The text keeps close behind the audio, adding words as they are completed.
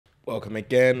Welcome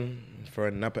again for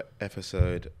another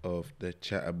episode of the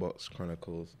ChatterBox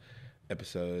Chronicles,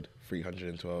 episode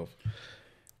 312.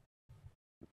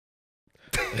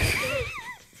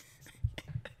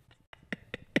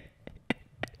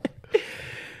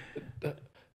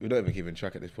 We're not even keeping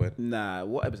track at this point. Nah,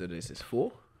 what episode is this?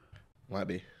 4? Might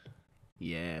be.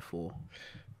 Yeah, 4.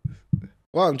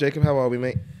 Well, I'm Jacob. How are we,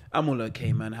 mate? I'm all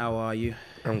okay, man. How are you?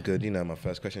 I'm good. You know my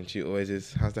first question to you always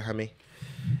is, how's the hammy?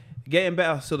 Getting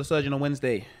better. Saw the surgeon on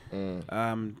Wednesday.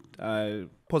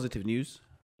 Positive news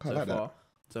so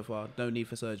far. No need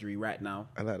for surgery right now.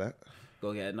 I like that.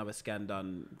 Go get another scan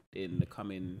done in the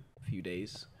coming few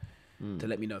days to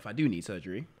let me know if I do need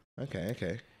surgery.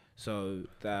 Okay. So,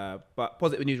 but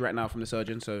positive news right now from the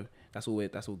surgeon. So that's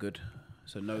all good.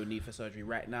 So no need for surgery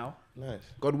right now. Nice.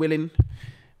 God willing,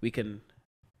 we can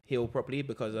heal properly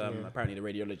because apparently the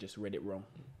radiologist read it wrong.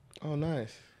 Oh,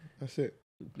 nice. That's it.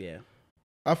 Yeah.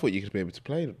 I thought you could be able to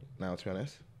play now, to be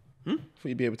honest. I thought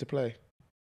you'd be able to play.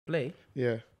 Play?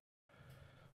 Yeah.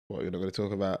 What, you're not going to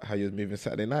talk about how you was moving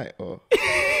Saturday night, or?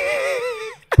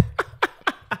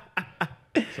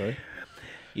 Sorry?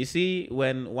 You see,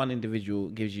 when one individual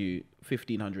gives you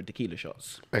 1,500 tequila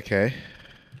shots. Okay.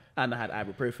 And I had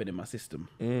ibuprofen in my system.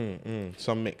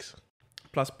 Some mix.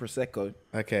 Plus Prosecco.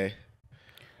 Okay.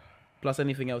 Plus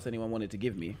anything else anyone wanted to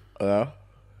give me. My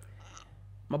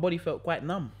body felt quite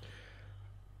numb.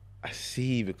 I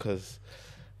see, because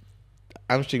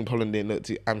hamstring pollen didn't look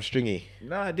too hamstringy.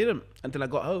 No, I didn't until I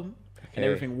got home and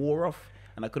everything wore off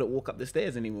and I couldn't walk up the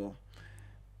stairs anymore.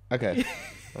 Okay.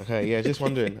 Yeah, just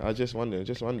wondering. I was just wondering.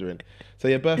 So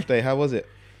your birthday, how was it?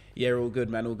 Yeah, all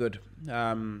good, man. All good.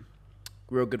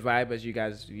 Real good vibe, as you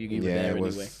were there it anyway.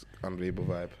 Was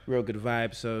unbelievable vibe. Real good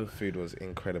vibe. So food was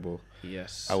incredible.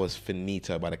 Yes. I was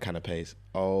finito by the canapes.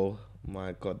 Oh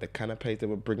my God, the canapes they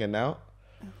were bringing out.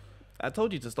 I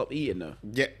told you to stop eating though.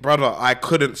 Yeah, brother, I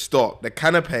couldn't stop. The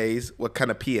canapes were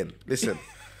canapeing. Listen,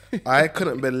 I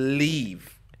couldn't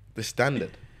believe the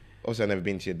standard. Obviously, I've never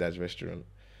been to your dad's restaurant.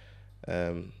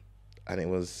 And it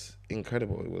was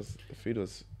incredible. The food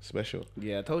was special.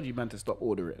 Yeah, I told you, man, to stop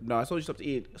ordering. No, I told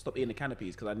you stop eating the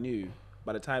canapes because I knew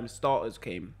by the time starters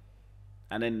came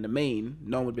and then the main,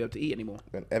 no one would be able to eat anymore.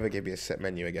 Don't ever give me a set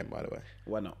menu again, by the way.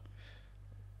 Why not?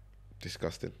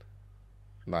 Disgusting.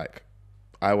 Like,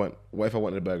 what if I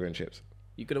wanted a burger and chips?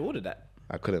 You could have ordered that.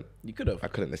 I couldn't. You could have. I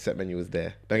couldn't. The set menu was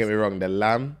there. Don't get me wrong. The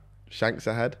lamb shanks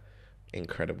I had,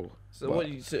 incredible. So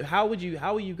how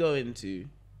are you going to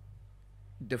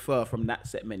defer from that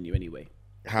set menu anyway?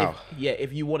 How?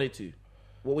 If you wanted to,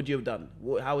 what would you have done?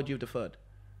 How would you have deferred?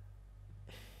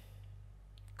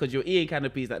 Because you're eating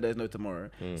canapes like there's no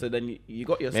tomorrow. So then you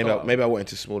got your starter. Maybe I wanted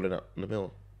to smaller up the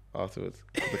meal afterwards.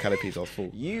 The canapes I was full.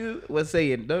 You were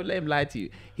saying, don't let him lie to you.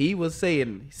 He was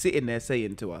sitting there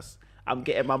saying to us, I'm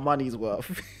getting my money's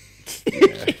worth.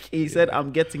 He said,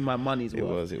 I'm getting my money's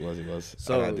worth. It was.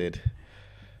 So and I did.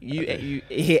 He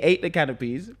ate the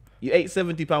canapes. You ate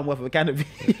 £70 worth of canapes.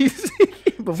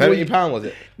 £70 was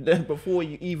it? Before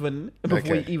you even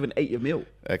ate your meal.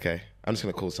 Okay, I'm just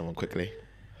gonna call someone quickly.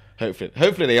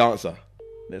 Hopefully they answer.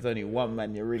 There's only one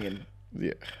man you're ringing.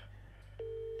 Yeah.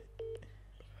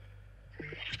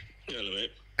 Hello,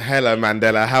 mate. Hello,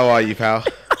 Mandela. How are you, pal?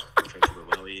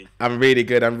 How are you? I'm really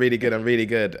good. I'm on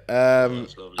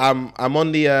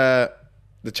the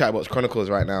ChatterBox Chronicles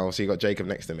right now. So you got Jacob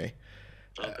next to me.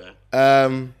 Okay.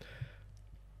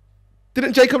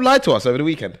 Didn't Jacob lie to us over the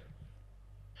weekend?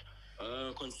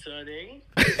 Concerning?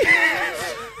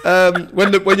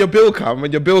 When your bill come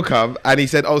and he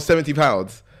said,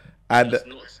 £70, and That's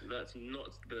not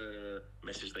the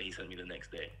message that he sent me the next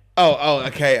day.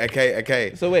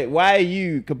 okay. So wait, why are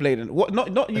you complaining? What?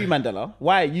 Not you, Mandela.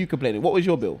 Why are you complaining? What was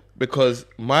your bill? Because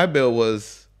my bill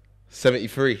was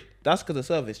 73. That's because of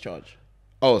service charge.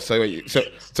 Oh, so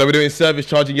we're doing service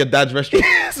charge in your dad's restaurant?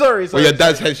 sorry. Or your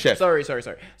dad's head chef? Sorry.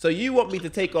 So you want me to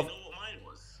take off? You know what mine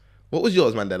was? What was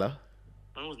yours, Mandela?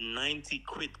 Mine was 90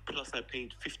 quid plus I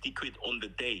paid 50 quid on the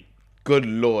day. Good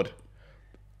Lord.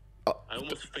 I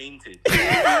almost fainted.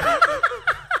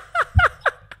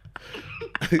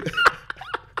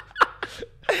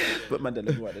 But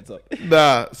Mandela, right at the top.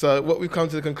 Nah, so what we've come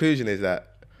to the conclusion is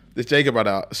that this Jacob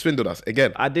brother swindled us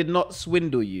again. I did not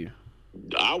swindle you.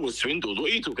 I was swindled.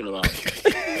 What are you talking about?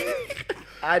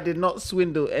 I did not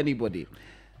swindle anybody.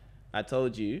 I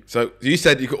told you. So you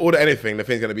said you could order anything. The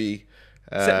thing's gonna be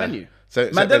Set menu.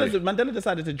 Mandela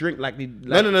decided to drink like the.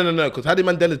 No. Because how did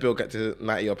Mandela's bill get to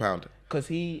 £90 or £100?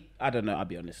 Because I don't know. I'll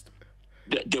be honest.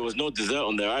 There was no dessert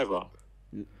on there either.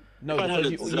 No, If I had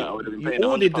because a dessert, I would have been you paying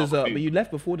ordered £100 for dessert, food. but you left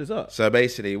before dessert. So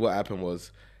basically, what happened was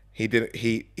He didn't.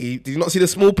 He did you not see the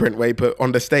small print where he put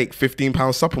on the steak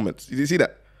 £15 supplements? Did you see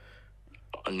that?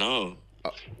 No.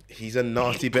 He's a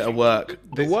nasty bit of work.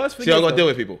 The worst thing See, I is, got to though, deal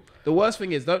with people. the worst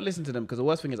thing is, don't listen to them because the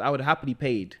worst thing is, I would have happily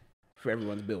paid for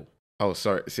everyone's bill. Oh,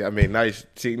 sorry. See, I mean, now he's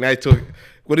talking.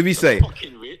 What did he say?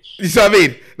 Fucking rich. You see what I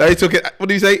mean? Now he took it. What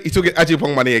did he say? He took it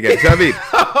Ajipong money again. See what I mean?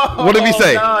 What did we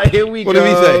say? No, here we What go. did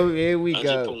we say? Here we go.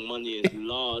 Ajipong money is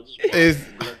large.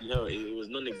 Bloody hell, it was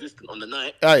non-existent on the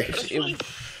night. Aye. That's fine.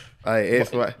 Aye,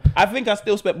 it's right. I think I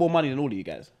still spent more money than all of you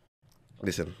guys.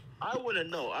 Listen. I want to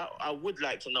know. I would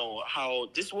like to know how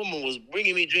this woman was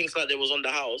bringing me drinks like they was on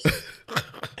the house.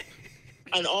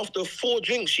 And after 4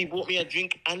 drinks, she bought me a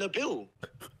drink and a bill.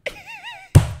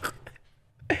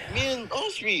 Me and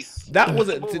Reese. That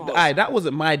wasn't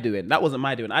my doing. That wasn't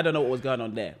my doing. I don't know what was going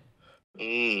on there.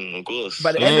 Of course.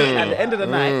 But at the end of the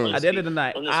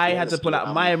night, Honestly, I had to pull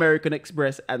out my American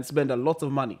Express and spend a lot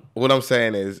of money. What I'm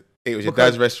saying is, it was your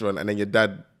dad's restaurant, and then your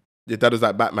dad was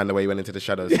like Batman the way he went into the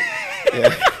shadows.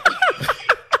 Yeah.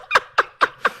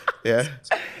 Yeah.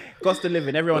 Cost of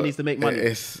living. Everyone needs to make money.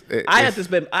 I had to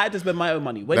spend my own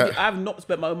money. I've not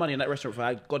spent my own money in that restaurant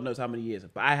for God knows how many years,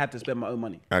 but I had to spend my own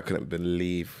money. I couldn't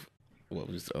believe what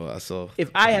I saw. If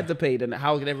I had to pay, then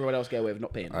how could everyone else get away with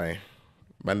not paying? Aye.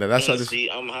 Man, that's what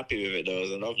Honestly, I'm happy with it though. It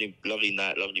was a lovely, lovely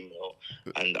night, lovely meal,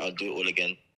 and I'll do it all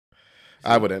again.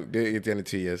 I wouldn't do it at the end of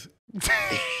 2 years.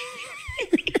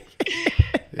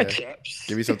 Yeah. Chaps.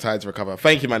 Give me some time to recover.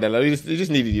 Thank you, Mandela. You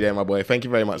just needed you there, my boy. Thank you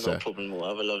very much, No sir. problem. Have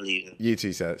a lovely evening. You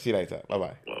too, sir. See you later.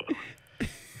 Bye-bye. Bye.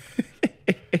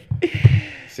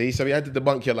 See, so we had to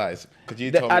debunk your lies. Because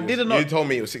you told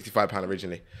me it was £65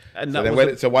 originally. And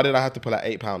So why did I have to pull out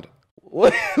 £8?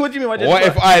 What do you mean? What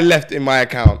if I left in my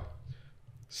account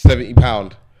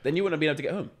 £70? Then you wouldn't have been able to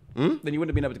get home. Then you wouldn't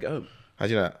have been able to get home. How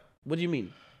do you know that? What do you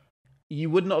mean? You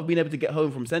would not have been able to get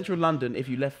home from central London if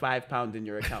you left £5 in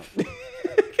your account.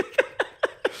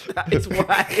 That is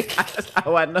why. That's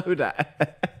how I know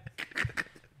that.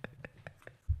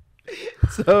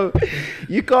 So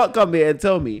you can't come here and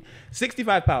tell me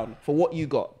 £65 for what you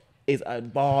got is a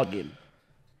bargain.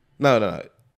 No.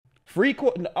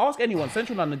 Ask anyone.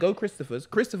 Central London. Go Christopher's.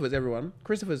 Everyone.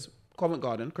 Christopher's Covent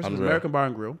Garden. Christopher's Unreal. American Bar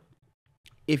and Grill.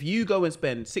 If you go and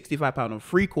spend £65 on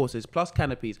 3 courses plus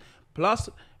canopies plus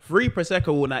free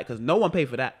prosecco all night, because no one paid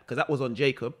for that because that was on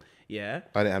Jacob. Yeah.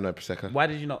 I didn't have no prosecco. Why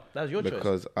did you not? That was your choice.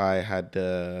 Because I had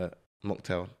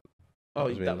mocktail. That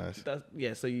was really nice.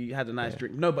 Yeah, so you had a nice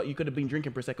drink. No, but you could have been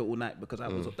drinking prosecco all night because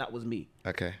that was me.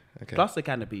 Okay. Plus the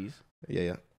canopies.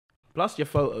 Yeah. Plus your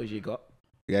photos you got.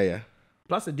 Yeah.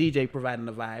 Plus the DJ providing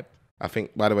the vibe. I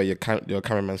think, by the way, your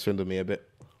cameraman swindled me a bit.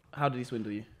 How did he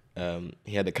swindle you?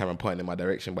 He had the camera pointing in my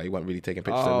direction, but he wasn't really taking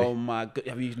pictures of me. Oh my god!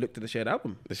 Have you looked at the shared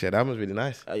album? The shared album was really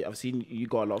nice. I've seen you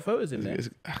got a lot of photos in there. It's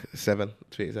 7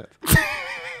 to be exact.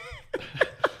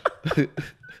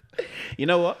 You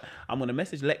know what? I'm gonna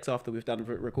message Lex after we've done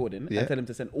recording and tell him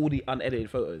to send all the unedited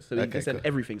photos, so he can send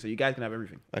everything, so you guys can have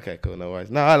everything. Okay, cool. No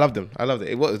worries. No, I loved them. I loved it.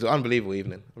 It was an unbelievable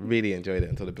evening. Really enjoyed it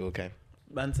until the bill came.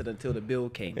 Man said until the bill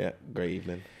came. Yeah, great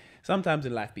evening. Sometimes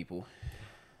in life, people.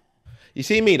 You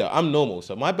see me though, I'm normal.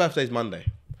 So my birthday's Monday.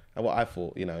 And what I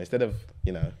thought, instead of,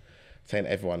 saying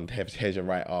everyone, here's your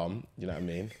right arm, you know what I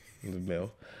mean, in the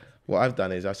meal. What I've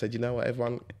done is I said, you know what,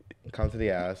 everyone come to the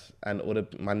house and all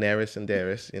my nearest and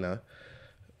dearest,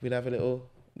 we'd have a little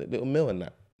meal and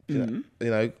that.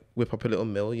 Whip up a little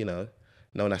meal, no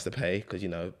one has to pay because,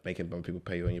 making people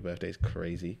pay you on your birthday is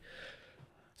crazy.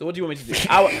 So what do you want me to do?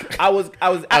 I was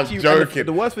actually joking.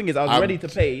 The worst thing is I was ready to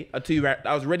pay a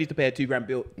 £2,000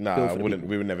 bill. No, I wouldn't.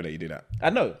 We would never let you do that. I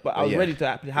know, but I was ready to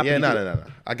happily. Yeah, no.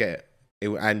 I get it.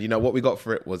 And what we got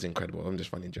for it was incredible. I'm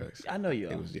just running jokes. I know you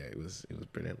are. It was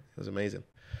brilliant. It was amazing.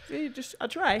 See, I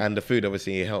tried. And the food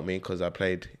obviously helped me because I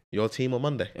played your team on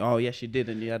Monday. Oh yes, you did,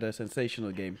 and you had a sensational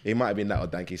game. It might have been that or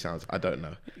Danky Sounds. I don't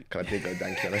know. Because I did go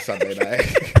Danky on a Sunday night.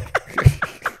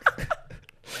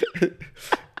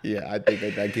 Yeah, I did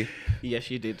go Danky. Yes,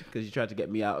 you did, because you tried to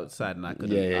get me outside and I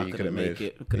couldn't. You couldn't make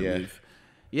it. Couldn't move.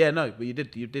 Yeah, no, but you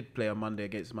did play on Monday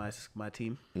against my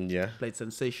team. Yeah. Played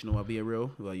sensational, I'll be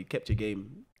real. Well, you kept your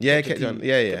game. Yeah, kept your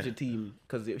team,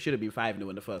 because it should have been 5-0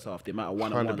 in the first half, the amount of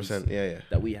one-on-ones 100%,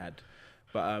 that we had.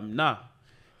 But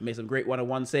made some great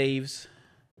one-on-one saves.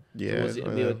 Yeah.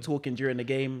 We were talking during the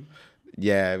game.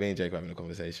 Yeah, me and Jake were having a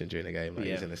conversation during the game. Like,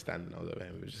 he was in the stand and I was over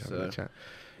here. We were just having a chat.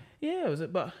 Yeah,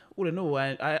 but all in all,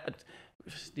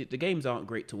 the games aren't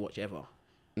great to watch ever.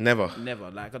 Never.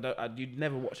 Like you'd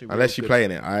never watch it unless you play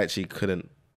in it. I actually couldn't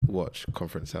watch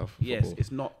Conference South football. Yes,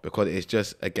 it's not, because it's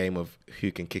just a game of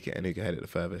who can kick it and who can head it the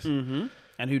furthest, and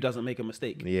who doesn't make a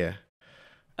mistake. Yeah,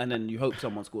 and then you hope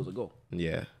someone scores a goal.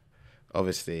 Yeah,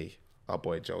 obviously our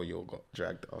boy Joe Yule got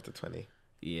dragged after 20.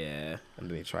 Yeah. And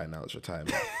then he tried now it's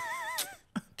retirement.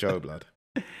 Joe, blood.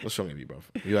 What's wrong with you, bro?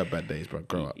 You had bad days, bro.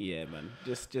 Grow up. Yeah, man.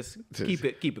 Just keep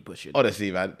it pushing.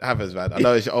 Honestly, man. Happens, man. I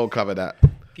know it's your old cover that.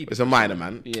 It's a minor,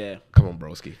 man. Yeah. Come on,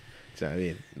 broski. Do you know what I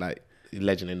mean? Like,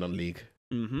 legend in non-league.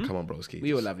 Mm-hmm. Come on, broski.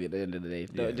 We all love you at the end of the day.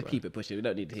 Just keep it pushing. We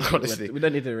don't need to hear honestly, we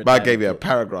don't need to retire. I gave you a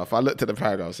paragraph. I looked at the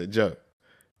paragraph and said, Joe,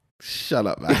 shut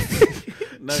up, man.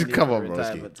 No come on,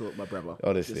 broski. Talk, my brother.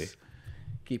 Honestly. Just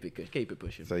keep it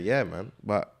pushing. So, yeah, man.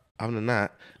 But other than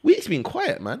that, week's been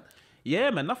quiet, man.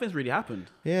 Yeah, man. Nothing's really happened.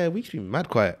 Yeah, week's been mad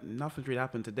quiet. Nothing's really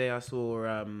happened. Today I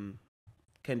saw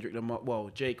Kendrick Lamar.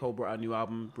 Well, J. Cole brought out a new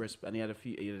album, and he had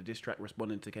a diss track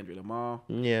responding to Kendrick Lamar.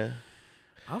 Yeah.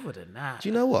 Other than that, do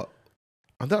you know what?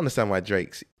 I don't understand why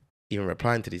Drake's even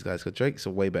replying to these guys, because Drake's a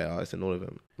way better artist than all of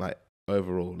them. Like,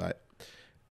 overall, like,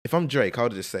 if I'm Drake, I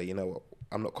would just say, you know what?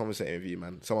 I'm not conversating with you,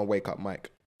 man. Someone wake up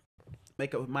Mike.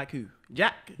 Wake up with Mike who?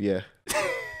 Jack? Yeah.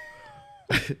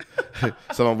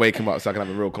 Someone wake him up so I can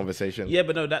have a real conversation. Yeah,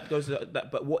 but no, that goes to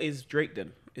that. But what is Drake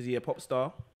then? Is he a pop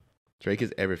star? Drake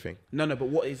is everything. No, but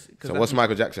what is? So what's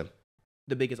Michael Jackson?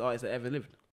 The biggest artist that ever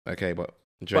lived. Okay, but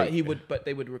Drake. But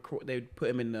they would record. They would put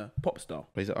him in the pop star.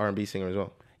 But he's an R&B singer as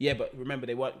well. Yeah, but remember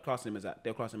they weren't classing him as that. They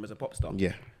were classing him as a pop star.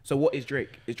 Yeah. So what is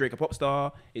Drake? Is Drake a pop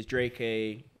star? Is Drake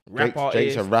a rap artist?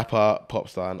 Drake's a rapper, pop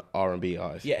star, and R&B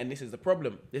artist. Yeah, and this is the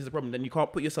problem. Then you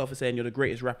can't put yourself as saying you're the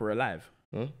greatest rapper alive.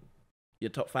 Your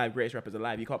top 5 greatest rappers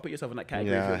alive. You can't put yourself in that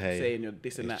category saying you're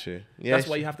this and that. True. Yeah, that's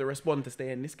why you have to respond to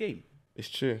stay in this game. It's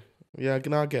true. Yeah, I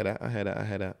get that. I hear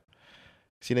that.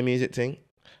 See the music thing?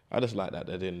 I just like that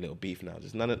they're doing a little beef now.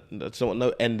 Just no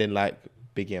ending like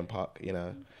Biggie and Pac, you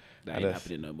know. That ain't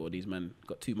happening no more. These men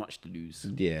got too much to lose.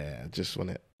 Yeah, I just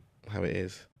want it how it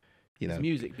is. You know. It's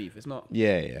music beef. It's not.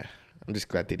 Yeah. I'm just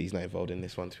glad Diddy's not involved in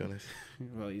this one, to be honest.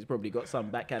 Well, he's probably got some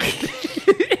backhand.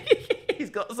 He's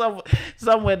got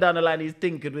somewhere down the line he's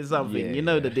tinkered with something.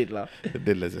 Yeah, the diddler. The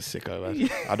diddler's a sicko, man.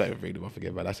 I don't even read him off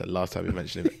again, but that's the last time we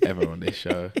mentioned him ever on this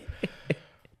show.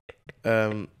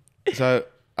 So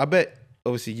I bet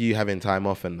obviously you having time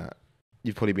off and that,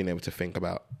 you've probably been able to think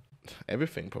about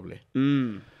everything probably.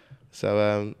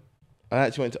 So I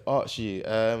actually wanted to ask you,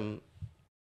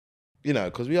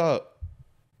 because we are,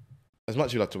 as much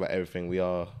as we like to talk about everything, we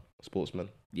are sportsmen.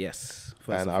 Yes.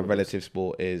 And our relative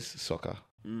sport is soccer.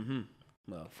 Mm-hmm.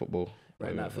 Well, football.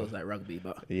 Right now it feels like rugby,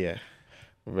 but... Yeah.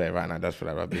 Right now it does feel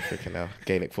like rugby, freaking hell.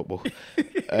 Gaelic football.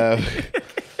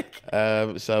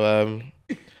 So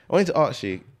I wanted to ask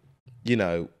you,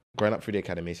 growing up through the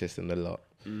academy system a lot,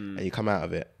 and you come out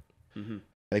of it,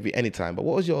 maybe any time, but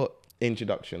what was your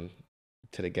introduction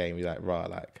to the game? You're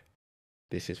like,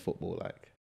 this is football, like.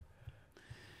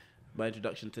 My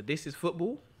introduction to this is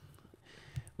football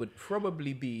would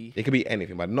probably be... It could be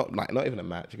anything, but not even a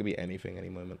match. It could be anything, any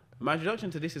moment. My introduction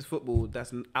to this is football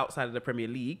that's outside of the Premier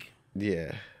League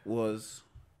was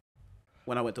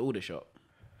when I went to Aldershot.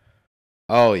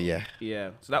 Oh, yeah.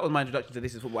 Yeah. So that was my introduction to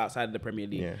this is football outside of the Premier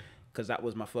League. Yeah. Because that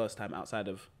was my first time outside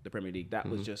of the Premier League. That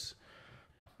was just...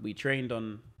 We trained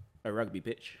on a rugby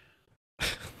pitch.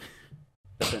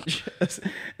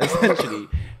 Essentially,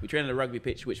 we trained on a rugby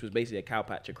pitch, which was basically a cow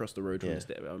patch across the road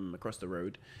across the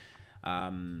road.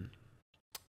 To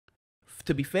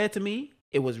be fair to me,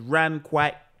 it was ran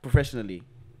quite professionally.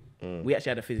 We actually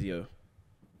had a physio.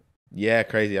 Yeah,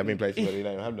 crazy. I've been places where we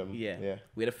don't have them. Yeah.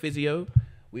 We had a physio.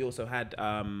 We also had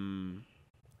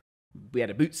we had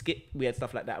a boot skip. We had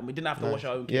stuff like that, and we didn't have to wash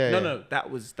our own kit. No,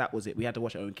 that was it. We had to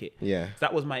wash our own kit. Yeah. So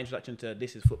that was my introduction to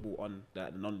this is football on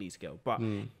the non-league scale. But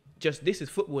just this is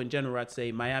football in general. I'd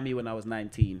say Miami when I was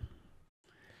 19.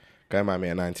 Going Miami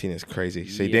at 19 is crazy.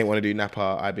 So you didn't want to do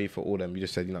Napa, IB for all them. You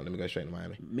just said, let me go straight to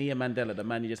Miami. Me and Mandela, the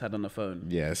man you just had on the phone.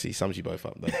 Yeah, see, sums you both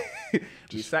up though.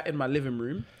 We sat in my living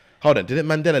room. Hold on, didn't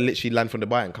Mandela literally land from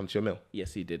Dubai and come to your mill?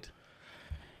 Yes, he did.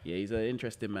 Yeah, he's an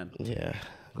interesting man. Yeah,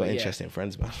 got interesting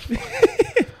friends, man.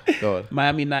 Go on.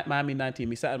 Miami 19.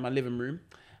 We sat in my living room,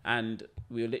 and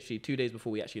we were literally 2 days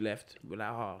before we actually left. We were like,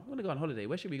 I want to go on holiday.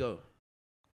 Where should we go?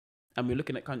 And we're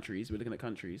looking at countries.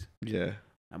 Yeah.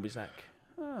 And we're just like,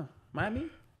 Miami?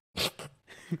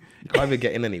 You can't even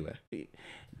get in anywhere.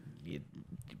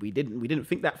 We didn't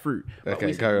think that through. Okay,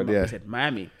 we said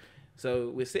Miami.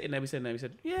 So we're sitting there, we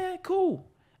said, yeah, cool.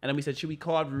 And then we said, should we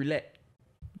card roulette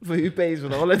for who pays for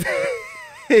the holiday?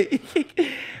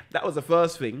 That was the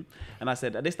first thing. And I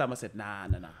said, at this time, nah,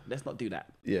 let's not do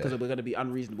that. Yeah. Because we're going to be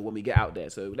unreasonable when we get out there.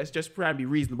 So let's just try and be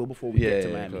reasonable before we get to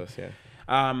Miami. Of course, yeah.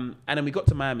 And then we got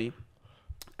to Miami.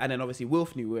 And then obviously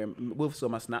Wilf saw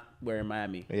my snap, we're in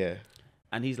Miami. Yeah.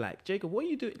 And he's like, Jacob, what are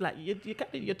you doing? Like,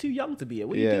 you're too young to be here.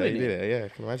 What are you doing here? Yeah, I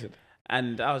can imagine.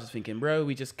 And I was just thinking, bro,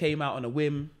 we just came out on a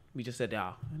whim. we just said,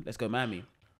 yeah, let's go Miami.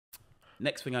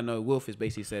 Next thing I know, Wolf has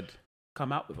basically said,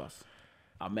 come out with us.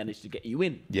 I'll manage to get you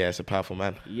in. Yeah, it's a powerful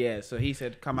man. Yeah, so he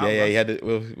said, come out with us. Yeah, he had it.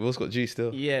 Will's got juice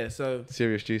still. Yeah, so...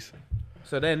 Serious juice.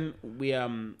 So then we,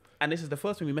 and this is the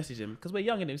first thing we messaged him, because we're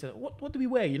young, and we said, what do we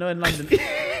wear? You know, in London...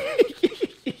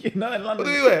 You know, in London...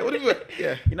 What do we wear?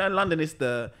 Yeah. You know, in London, it's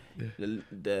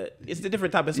it's the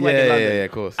different type of swag in London. Yeah,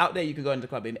 of course. Out there, you can go into the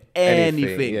club in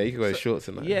anything. Yeah, you can go in shorts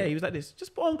and that. Yeah, he was like this.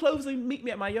 Just put on clothes and meet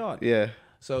me at my yard. Yeah.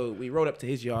 So we rode up to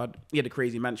his yard. He had a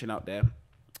crazy mansion out there,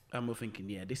 and we're thinking,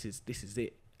 yeah, this is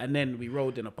it. And then we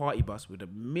rode in a party bus with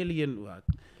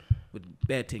with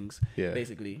bare things,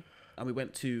 basically. And we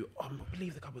went to, I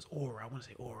believe the club was Aura. I want to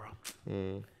say Aura.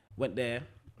 Went there,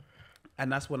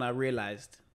 and that's when I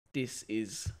realized this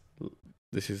is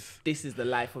the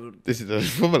life of... This is the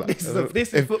football.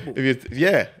 This is football. Okay.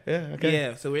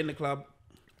 Yeah, so we're in the club,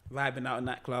 vibing out in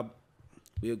that club.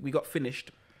 We got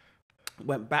finished,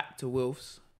 went back to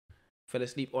Wolf's, fell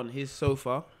asleep on his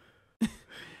sofa.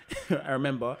 I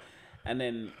remember. And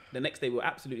then the next day we were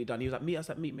absolutely done. He was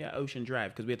like, meet me at Ocean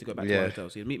Drive, because we had to go back to our hotel.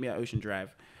 So he was, meet me at Ocean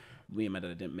Drive. Me and my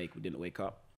dad we didn't wake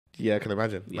up. Yeah, I can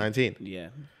imagine. Yeah. 19. Yeah,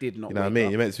 did not. You know what I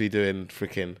mean? You're meant to be doing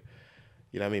freaking,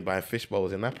 you know what I mean, buying fish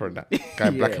bowls in Napa and that,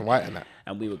 going black and white and that.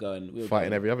 And we were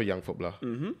fighting every other young footballer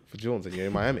for Jones, and you're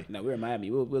in Miami. No, we were in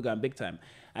Miami. We were going big time.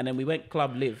 And then we went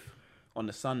Club Live on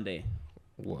the Sunday.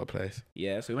 What a place.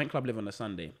 Yeah, so we went Club Live on the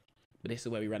Sunday. But this is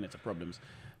where we ran into problems,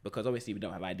 because obviously we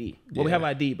don't have ID. Well, we have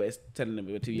ID, but it's telling them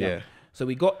we were too young. Yeah. So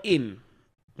we got in.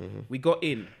 We got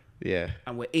in. Yeah.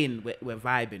 And we're in. We're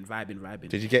vibing.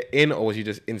 Did you get in, or was you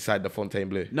just inside the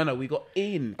Fontainebleau? No, we got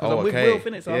in. Because I'm with Will,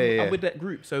 innit? So I'm with that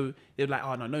group. So they were like,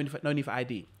 oh, no need for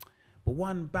ID. But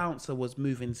one bouncer was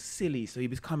moving silly. So he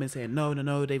was coming saying, no,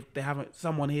 they haven't,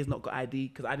 someone here's not got ID,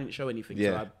 because I didn't show anything. Yeah.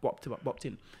 So I bopped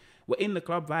in. We're in the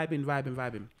club,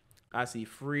 vibing. I see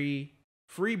three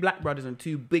black brothers and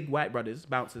two big white brothers,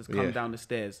 bouncers, come down the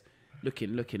stairs,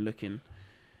 looking, and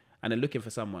they're looking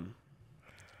for someone.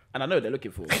 And I know they're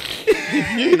looking for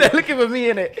me. They're looking for me,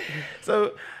 innit?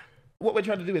 So what we're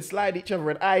trying to do is slide each other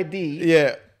an ID.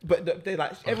 Yeah. But they're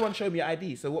like, everyone show me your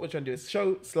ID. So what we're trying to do is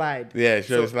slide. Yeah,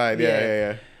 slide.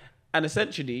 Yeah. And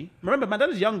essentially, remember, my dad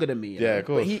is younger than me. Yeah, of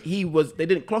course. But they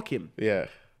didn't clock him. Yeah.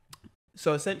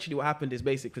 So essentially what happened is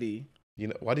basically... You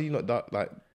know, why do you not duck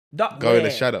go in the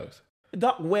shadows?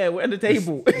 Duck where? We're at the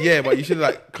table. Yeah, but you should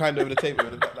have climbed over the table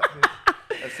and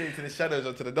seen to the shadows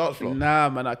onto the dance floor. Nah,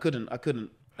 man, I couldn't.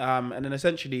 And then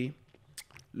essentially,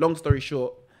 long story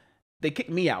short, they kicked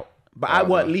me out, but I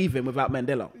weren't leaving without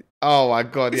Mandela. Oh my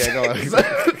God, yeah, go on.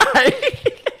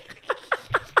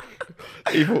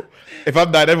 If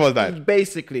I'm dying, everyone's dying.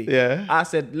 Basically, yeah. I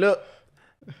said, look,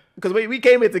 because we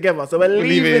came here together, so we're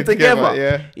leaving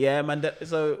together. Yeah, man.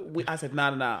 I said,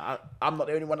 nah, I'm not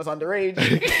the only one that's underage.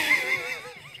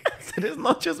 I said, it's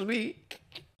not just me.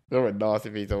 You're a nasty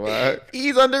piece of work.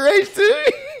 He's underage too.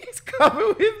 He's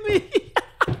coming with me.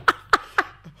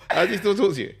 How does he still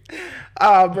talk to you?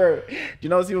 Bro. Do you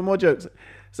know what's even more jokes?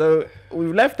 So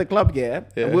we've left the club,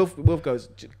 and Wolf goes,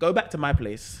 go back to my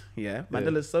place. Yeah.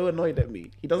 Mandela's so annoyed at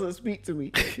me. He doesn't speak to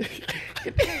me.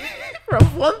 From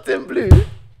Fontainebleau.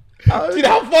 Do you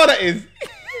know how far that is?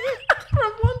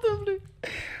 From Fontainebleau.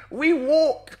 We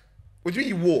walked. What do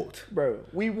you mean you walked? Bro,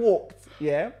 we walked,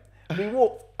 yeah? We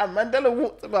walked. And Mandela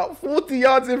walked about 40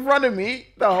 yards in front of me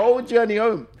the whole journey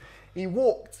home. He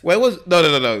walked. Where was...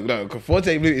 No. Because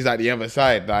Fontainebleau is like the other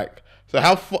side. Like, so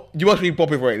how far... You must be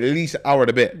bopping for at least an hour and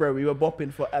a bit. Bro, we were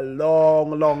bopping for a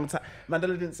long time.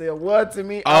 Mandela didn't say a word to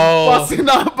me. I'm busting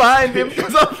out behind him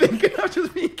because I'm thinking I've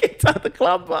just been kicked out of the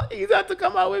club, but he's had to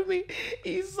come out with me.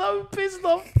 He's so pissed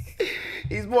off.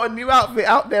 He's bought a new outfit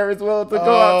out there as well to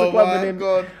go out to club with him.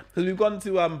 God. Because we've gone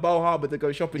to Bow Harbour to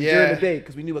go shopping during the day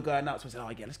because we knew we were going out. So we said,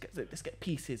 let's get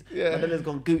pieces. Yeah. And then there's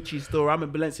gone Gucci store. I'm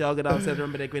in Balenciaga downstairs.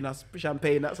 Remember they're giving us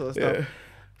champagne, that sort of stuff.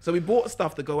 So we bought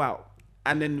stuff to go out.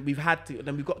 And then we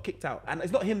got kicked out. And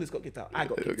it's not him that's got kicked out. I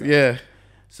got kicked out. Yeah.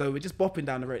 So we're just bopping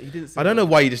down the road. He didn't. I don't know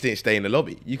why you just didn't stay in the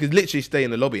lobby. You could literally stay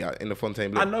in the lobby out in the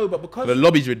Fontainebleau. I know, but because the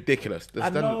lobby's ridiculous. I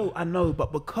know,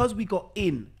 but because we got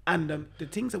in and the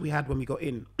things that we had when we got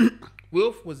in,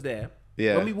 Wilf was there.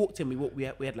 Yeah. When we walked in, we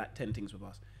had like 10 things with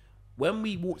us. When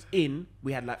we walked in,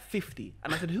 we had like 50.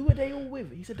 And I said, who are they all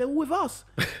with? He said, they're all with us.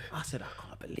 I said, I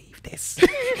can't believe this.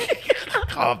 I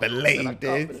can't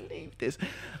believe this.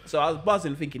 So I was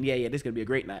buzzing thinking, yeah, this is going to be a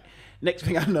great night. Next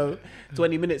thing I know,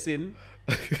 20 minutes in,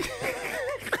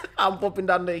 I'm popping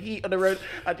down the heat on the road.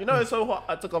 And you know it's so hot,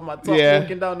 I took off my top,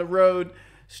 walking down the road,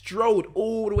 strolled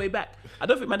all the way back. I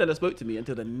don't think Mandela spoke to me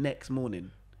until the next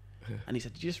morning. And he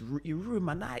said, you ruined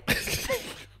my night.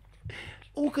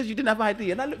 all because you didn't have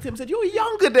ID. And I looked at him and said, you're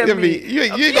younger than me. You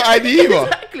ain't got ID either.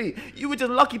 Exactly. You were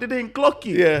just lucky they didn't clock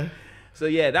you. Yeah. So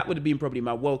yeah, that would have been probably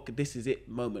my this is it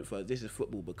moment for us. This is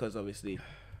football, because obviously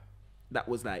that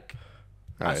was like,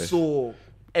 I saw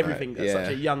everything at such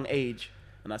a young age,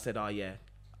 and I said, oh yeah,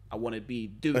 I want to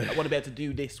be able to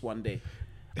do this one day.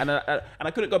 And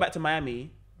I couldn't go back to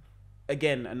Miami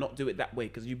again and not do it that way,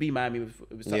 because you be Miami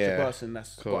with such a person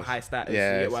that's got high status.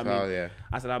 Yeah, you get what I mean? yeah.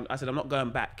 I said I'm not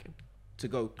going back to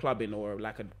go clubbing or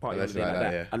like a party like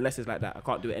that. Yeah. Unless it's like that, I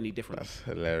can't do it any different. That's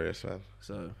hilarious, man.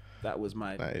 So that was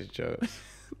my. That is jokes.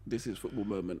 This is football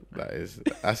moment.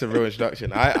 That's a real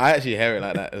introduction. I actually hear it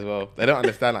like that as well. They don't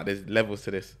understand like there's levels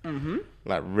to this. Mm-hmm.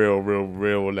 Like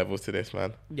real levels to this,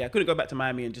 man. Yeah, I couldn't go back to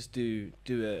Miami and just do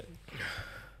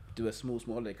a small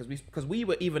holiday, because we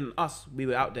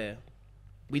were out there.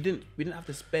 We didn't have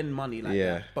to spend money like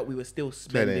that, but we were still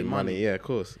spending money. Yeah, of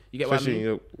course. You get especially what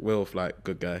I mean? Wilf, like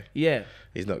good guy. Yeah,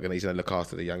 he's gonna look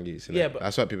after the young youths. Yeah, but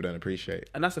that's what people don't appreciate.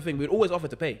 And that's the thing. We'd always offer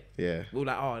to pay. Yeah, we were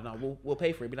like, oh no, we'll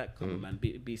pay for it. Be like, come on, man,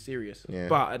 be serious. Yeah.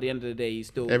 But at the end of the day, he's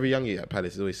still every young youth at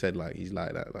Palace has always said like he's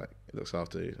like that, like he looks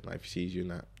after you, like if he sees you in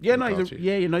that. Yeah, no,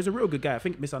 he's a real good guy. I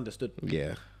think misunderstood.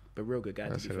 Yeah, but real good guy.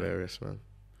 That's hilarious, man.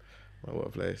 Well, what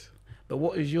a place. But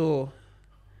what is your?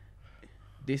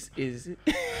 This is.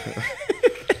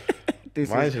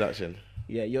 My introduction.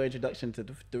 Yeah, your introduction to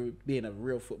being a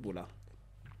real footballer.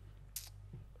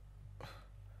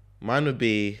 Mine would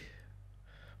be,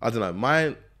 I don't know.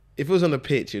 Mine, if it was on the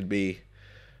pitch, it'd be.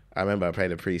 I remember I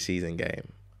played a pre-season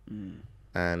game,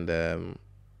 and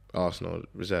Arsenal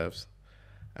reserves,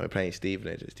 and we're playing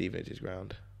Stevenage at Stevenage's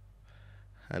ground.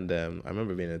 And I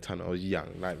remember being in a tunnel. I was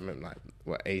young, like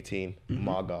 18,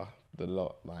 Marga, the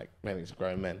lot, like mainly it's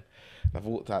grown men. And I've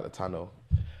walked out the tunnel,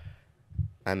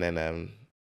 and then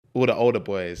all the older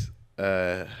boys,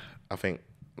 I think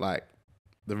like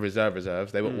the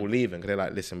reserves, they were all leaving because they're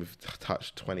like, listen, we've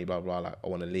touched 20, blah blah. Like I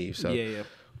want to leave. So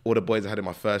all the boys I had in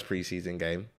my first pre-season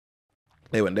game,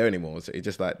 they weren't there anymore. So it's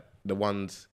just like the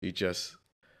ones who just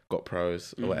got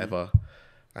pros or whatever,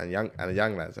 and the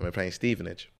young lads, and we're playing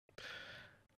Stevenage.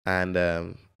 And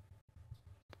I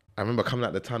remember coming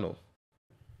out the tunnel.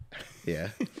 Yeah.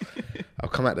 I'll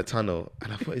come out the tunnel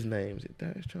and I put his name. Is it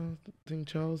Darius Charles?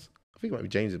 Charles? I think it might be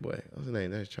James's boy. What's his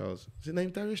name? Darius Charles. Is his name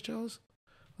Darius Charles?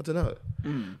 I don't know.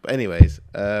 But anyways,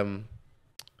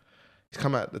 he's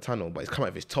come out the tunnel, but he's come out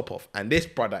with his top off. And this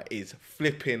brother is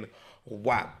flipping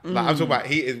whap. Like I'm talking about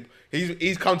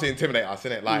he's come to intimidate us,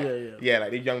 innit? Like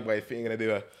like these young boys think you're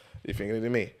gonna do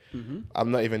me. I'm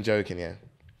not even joking, yeah.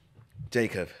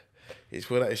 Jacob, he's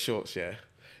pulled out his shorts, yeah.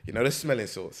 You know the smelling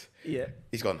salts? Yeah.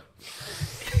 He's gone.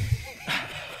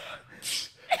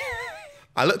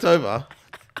 I looked over.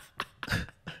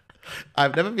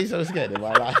 I've never been so scared in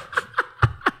my life.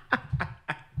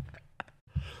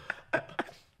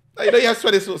 You know you have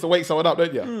smelling salts to wake someone up,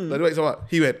 don't you? To wake someone up.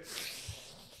 He went.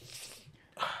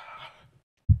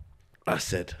 I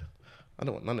said, I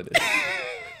don't want none of this.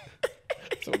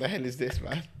 So what the hell is this,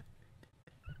 man?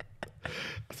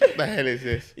 What the hell is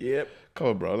this? Yep. Come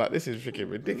on, bro. Like, this is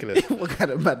freaking ridiculous. What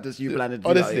kind of madness you planning to do?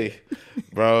 Honestly,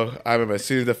 bro, I remember as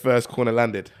soon as the first corner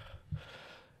landed,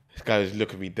 this guy was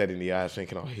looking me dead in the eyes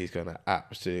thinking, oh, he's going to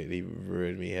absolutely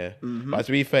ruin me here. But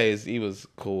to be fair, he was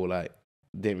cool. Like,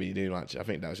 didn't really do much. I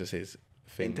think that was just his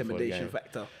thing. Intimidation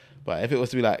factor. But if it was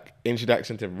to be like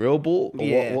introduction to real ball,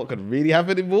 or what could really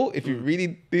happen in ball, if you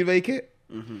really do make it.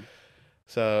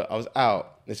 So I was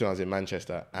out, this is when I was in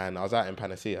Manchester, and I was out in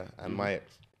Panacea, and my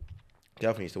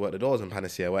girlfriend used to work the doors in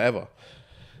Panacea, whatever.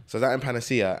 So I was out in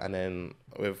Panacea, and then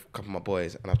with a couple of my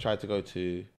boys, and I've tried to go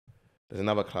to, there's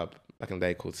another club back in the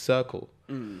day called Circle.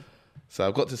 So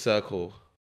I got to Circle,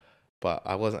 but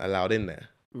I wasn't allowed in there.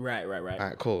 Right.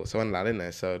 Alright, cool. So I wasn't allowed in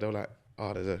there. So they were like,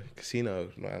 oh, there's a casino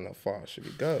not far. Should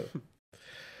we go?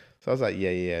 So I was like,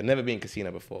 yeah. Never been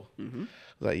casino before. I was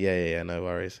like, yeah, no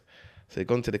worries. So I'd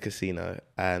gone to the casino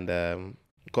and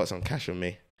got some cash on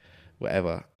me,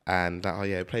 whatever. And like, oh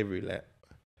yeah, play roulette.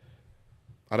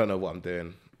 I don't know what I'm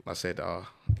doing. I said,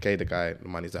 gave the guy the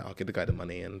money. He's like, I'll give the guy the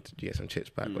money and you get some chips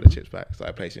back. Got the chips back. So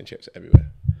I placing chips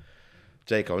everywhere.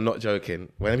 Jacob, I'm not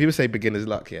joking. When people say beginner's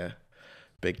luck, yeah,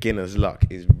 beginner's luck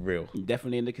is real.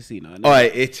 Definitely in the casino.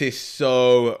 It is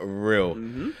so real.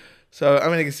 So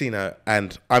I'm in a casino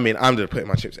and I'm just putting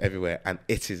my chips everywhere and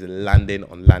it is landing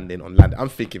on landing. I'm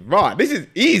thinking, right, this is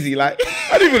easy. Like,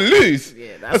 I didn't even lose.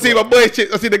 I see my boy's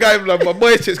chips. I see the guy with my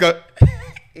boy's chips go,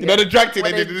 you know, the drag thing,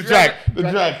 the drag. And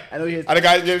the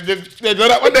guy, just know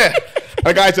that one there. And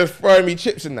the guy just throwing me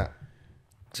chips in that.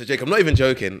 So Jake, I'm not even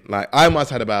joking. Like, I must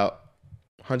have had about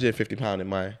 £150 in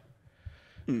my,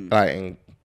 like,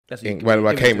 what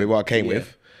I came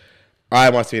with. I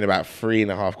must have been about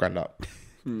 $3.5 grand up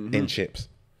in chips.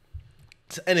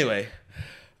 So anyway,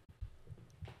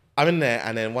 I'm in there,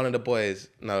 and then one of the boys,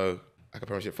 like a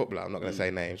Premiership footballer, I'm not going to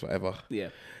say names, whatever. Yeah.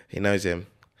 He knows him.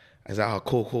 He's like, oh,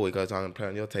 cool. He goes, I'm going to play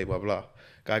on your table, blah, blah.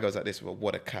 Guy goes like this with a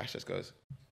wad of cash, just goes.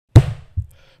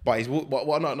 But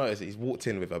what I'm not noticing, he's walked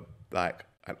in with an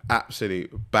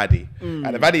absolute baddie.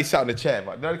 And the baddie sat on the chair,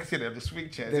 but no one can see them, the swing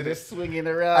chairs. They're just swinging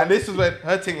around. And this was when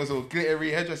her thing was all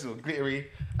glittery, her dress was all glittery.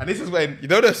 And this is when,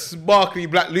 the sparkly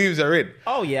black looms are in.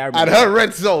 Oh, yeah, I remember. And her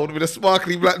red zone with the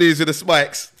sparkly black looms with the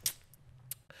spikes.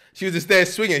 She was just there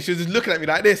swinging. She was just looking at me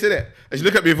like this, innit? And she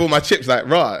looked at me with all my chips like,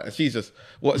 rah. And she's just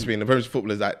watched me. And the Premier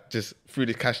footballer's like, just threw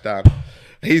the cash down.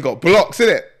 And he's got blocks,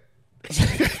 innit?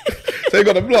 So he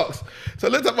got the blocks. So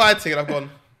I looked at my thing and I've gone,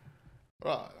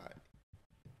 rah.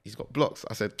 He's got blocks.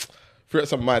 I said, threw it at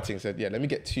some of my thing. Said, yeah, let me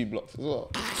get 2 blocks as well.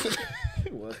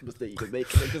 Worst mistake you could make.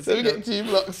 Let me get 2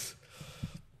 blocks.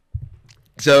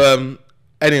 So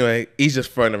anyway, he's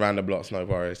just throwing around the blocks, no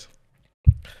worries.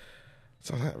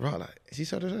 So I'm like, right, is he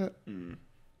sort of that?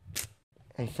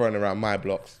 I'm throwing around my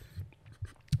blocks.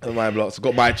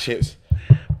 Got my chips.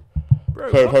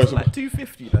 Bro, blocks are like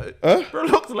 250 though. Huh? Bro,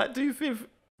 blocks are like 250.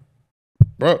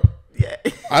 Bro. Yeah.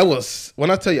 When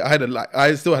I tell you,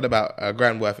 I still had about $1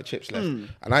 grand worth of chips left.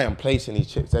 And I am placing these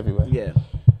chips everywhere. Yeah.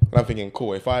 And I'm thinking,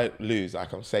 cool, if I lose,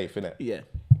 I'm safe, innit? Yeah.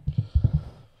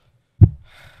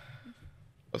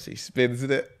 Obviously, spins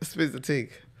the thing.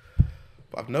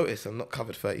 But I've noticed I'm not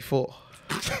covered 34.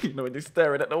 When you're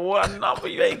staring at the one number,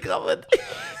 you ain't covered.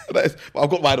 But I've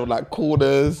got mine on like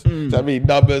corners, do you know what I mean,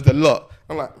 numbers, a lot.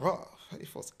 I'm like, right,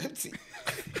 34's empty.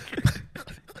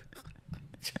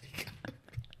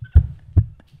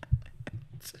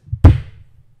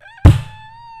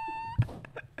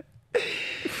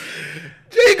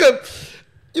 Jacob,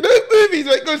 you know movies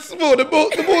where it goes small, the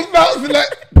ball's bouncing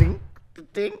like ding,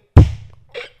 ding.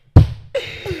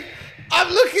 I'm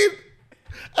looking,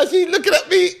 and she's looking at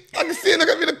me. I can see her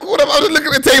looking at me in the corner. I was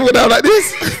looking at the table now like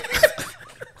this.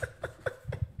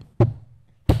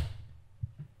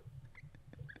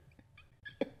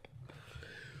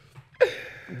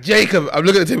 Jacob, I'm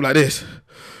looking at the table like this.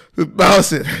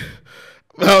 Bouncing.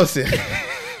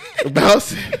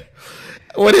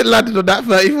 When it landed on that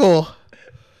 34,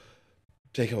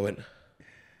 Jacob went.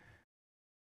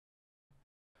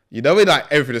 You know when like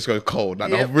everything just goes cold,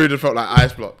 like the room felt like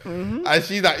ice block. And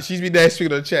she's been there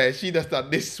swinging on the chair. She just done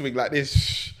this swing like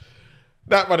this.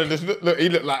 That man just look. He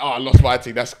looked like, oh, I lost my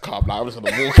thing. That's calm. Like I'm just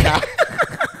gonna walk out.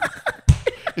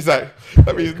 He's like,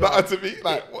 that means nothing to me.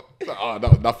 Like what? Like, oh, that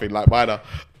was nothing. Like minor.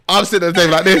 I'm sitting at the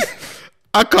table like this.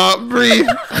 I can't breathe.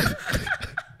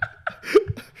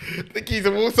 The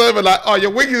geezer walks over like, oh,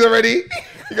 your wings are ready.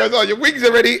 He goes, oh, your wings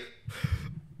are ready.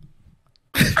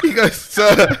 He goes,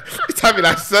 sir. He's telling me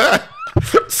like, sir,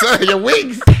 your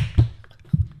wings. A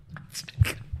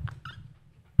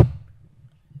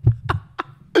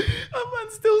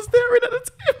man's still staring at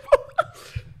the table.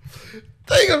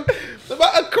 Damn, the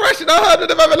amount of crashing I heard of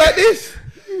them having like this.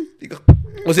 He goes,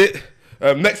 was it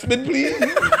next mid, please?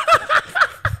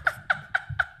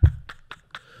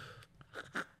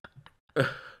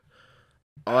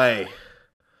 Oi.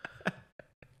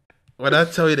 When I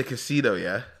tell you the casino,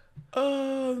 yeah.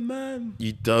 Oh man.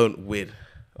 You don't win.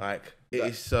 Like, it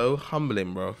is so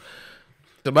humbling, bro.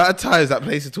 The amount of times that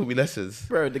place has taught me lessons.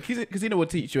 Bro, the casino will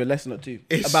teach you a lesson or two.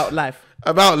 About life.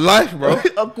 About life, bro.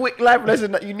 A quick life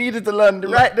lesson that you needed to learn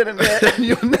right then and there. And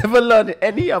you'll never learn it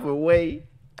any other way.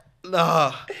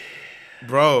 Nah.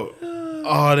 Bro.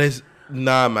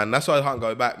 Nah, man. That's why I can't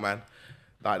go back, man.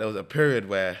 Like, there was a period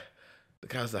where the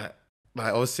guy was like,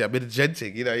 obviously, I'm in the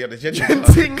genting, you know, you're the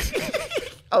genting.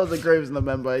 I was a Gravesner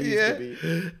member, I used to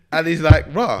be. And he's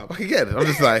like, rah, back again. I'm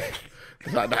just like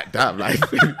damn,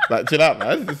 like chill out,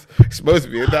 man. It's supposed to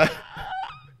be that.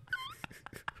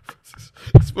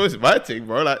 It's supposed to be my thing,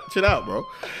 bro. Like, chill out, bro.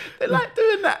 They like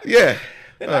doing that. Yeah.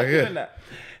 They like doing that.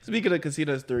 Speaking of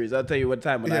casino stories, I'll tell you one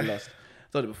time when I lost.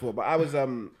 I told it before, but I was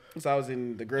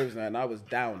in the Grosvenor and I was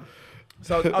down.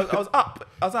 So I was up,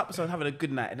 so I was having a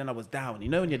good night, and then I was down. You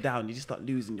know when you're down, you just start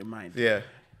losing your mind. Yeah.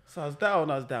 So I was down,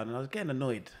 and I was getting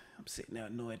annoyed. I'm sitting there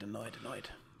annoyed. I'm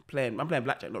playing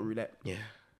blackjack, not roulette. Yeah.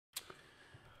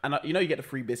 And you know you get the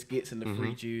free biscuits and the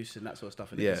free juice and that sort of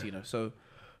stuff in the casino. So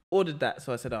ordered that.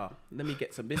 So I said, let me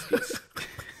get some biscuits.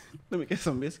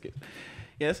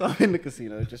 Yeah, so I'm in the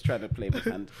casino just trying to play my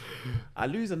hand. I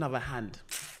lose another hand,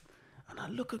 and I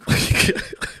look across.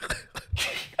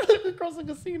 Across the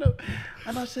casino,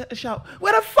 and I shout,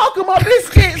 "Where the fuck are my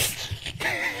biscuits?"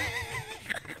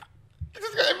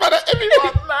 Just getting mad at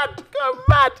everyone. Go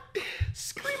mad,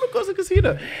 scream across the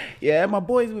casino. Yeah, my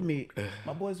boy's with me.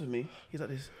 He's like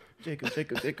this.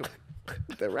 Jacob.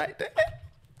 They're right there.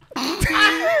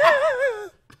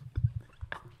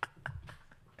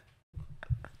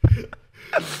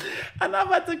 And I've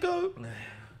had to go.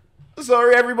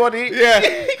 Sorry, everybody. Yeah.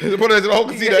 The whole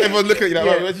casino, everyone's looking at you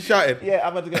like, what's you shouting? Yeah,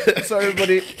 I've had to go. Sorry,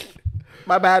 everybody.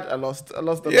 My bad. I lost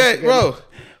the Yeah,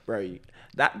 bro.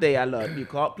 That day I learned you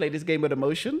can't play this game with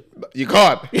emotion. You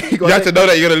can't. You have to know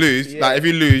that you're gonna lose. Yeah. Like if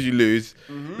you lose, you lose.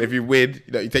 If you win,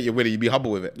 you take your win and you be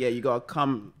humble with it. Yeah, you gotta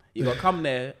come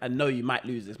there and know you might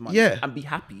lose this money. Yeah. And be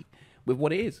happy with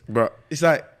what it is. Bro, it's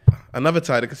like another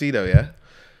time at the casino, yeah?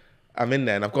 I'm in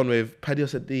there and I've gone with Paddy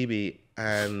Osadibi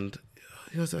and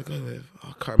who else did I go with?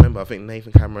 I can't remember. I think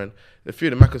Nathan Cameron, a few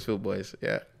of the Macclesfield boys,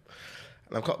 yeah.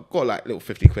 And I've got like little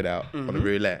 50 quid out on the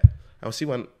roulette. And I'll see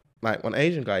one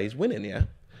Asian guy, he's winning, yeah.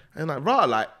 And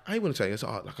like, I wouldn't say, it's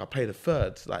like I play the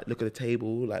thirds, like look at the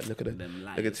table, like look at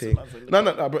the thing.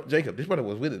 No, bro, Jacob, this brother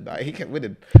was winning, like he kept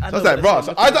winning. So I was like, rah.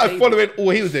 So I started following all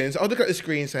he was doing. So I look at the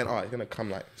screen saying, oh, he's gonna come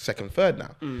like second, third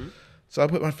now. So I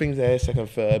put my things there, second,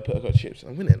 third, I got chips,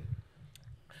 I'm winning.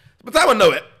 By the time I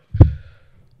know it,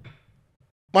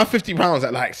 my 50 pounds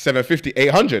at like 750,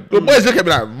 800. The boys look at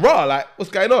me like, rah, like, what's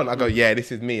going on? I go, yeah,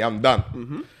 this is me, I'm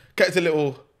done. Kept a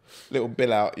little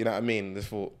bill out, you know what I mean? Just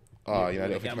thought, oh, you know,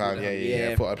 little 50 pounds, yeah,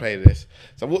 I thought I'd pay this.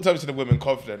 So I walked over to the woman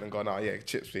confident and gone, oh, yeah,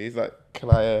 chips, please. Like,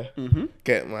 can I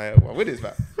get my winnings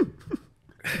back?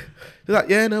 She's like,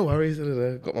 yeah, no worries.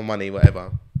 Got my money,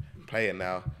 whatever. I'm playing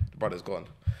now. The brother's gone.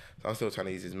 So I'm still trying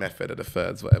to use his method of the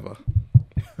thirds, whatever.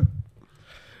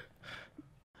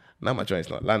 Now my joint's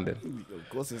not landing. Of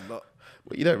course it's not.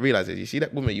 What you don't realise is, you see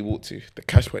that woman you walk to, the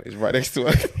cash point is right next to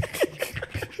her.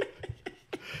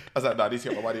 I was like, nah, I need to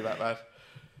get my money back, man.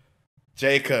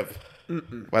 Jacob,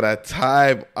 by the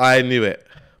time I knew it,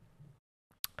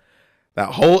 that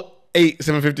whole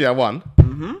 750 I won,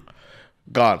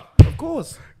 gone. Of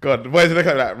course. God, the boys are looking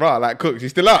at me like, like, Cooks, you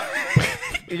still up?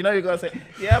 You know you gotta say,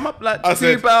 yeah, I'm up like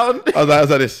 £2. I was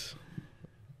like this.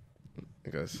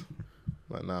 He goes,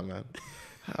 like, nah, man.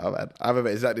 I remember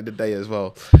exactly the day as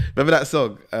well. Remember that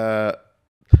song?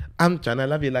 I'm trying to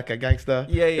love you like a gangster.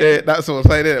 Yeah. That's what I'm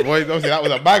saying, innit? Boys, obviously that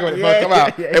was a bag when it first come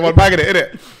out. Everyone bagging it,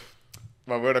 innit?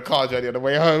 Man, we're on a car journey on the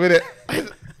way home, innit?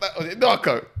 That was it,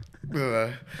 Narco.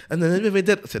 And then we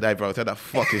did. I said, hey, bro, turn that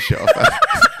fucking shit off, man.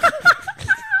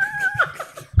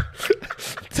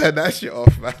 Turn that shit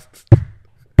off, man.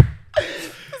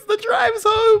 It's the drives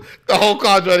home. The whole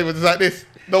car journey was just like this.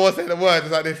 No one saying a word,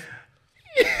 just like this.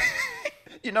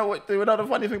 You know what? Another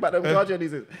funny thing about the car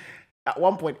journeys is, at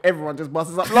one point, everyone just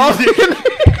busts up laughing.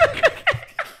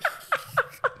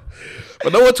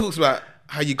 But no one talks about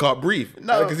how you can't breathe.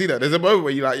 No, because there's a moment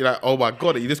where you're like, oh my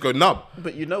god, and you just go numb.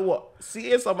 But you know what?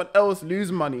 Seeing someone else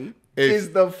lose money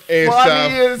is the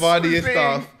funniest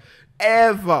stuff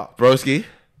ever, broski.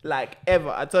 Like ever.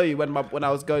 I tell you, when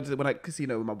I was going to the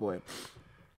casino with my boy,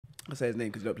 I say his name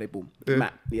because you don't play ball.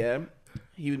 Matt, yeah.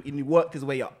 He worked his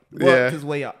way up.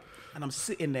 And I'm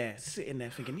sitting there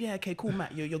thinking, yeah, okay, cool,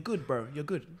 Matt, you're good, bro. You're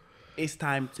good. It's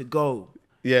time to go.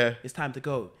 Yeah. It's time to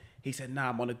go. He said, nah,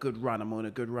 I'm on a good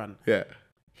run. Yeah.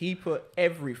 He put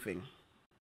everything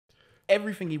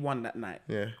he won that night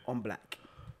on black.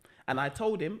 And I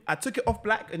told him, I took it off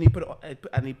black and he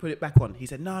put it back on. He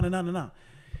said, no.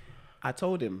 I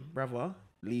told him, brother,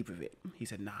 leave with it. He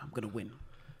said, nah, I'm going to win.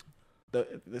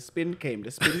 The spin came.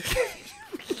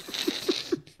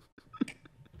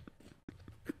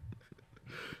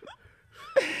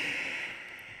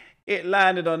 It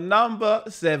landed on number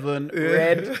 7,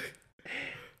 red.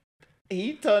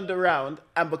 He turned around,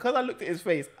 and because I looked at his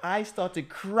face, I started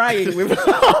crying with laughter.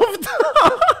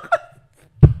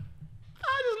 I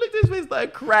just looked at his face,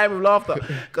 started crying with laughter,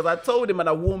 because I told him and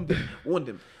I warned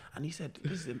him. And he said,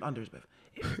 this is him under his breath,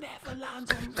 it never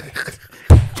lands on red.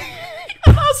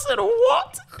 And I said,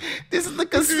 what? This is the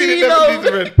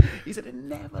casino. He said, it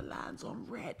never lands on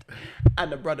red.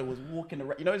 And the brother was walking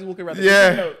around. You know, he's walking around the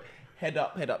casino. Head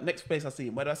up. Next place I see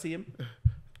him. Where do I see him?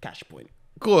 Cash point.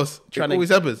 Of course. It always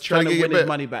happens. Trying to win his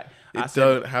money back. It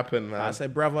don't happen, man. I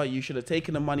said, brother, you should have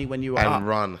taken the money when you were up. And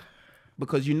run.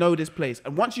 Because you know this place.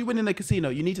 And once you win in the casino,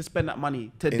 you need to spend that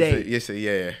money today. Yes,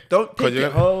 yeah. Don't take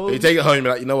it home. You take it home,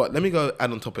 you're like, you know what? Let me go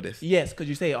add on top of this. Yes, because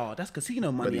you say, oh, that's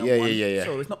casino money. Yeah.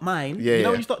 So it's not mine. Yeah, you know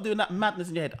when you start doing that madness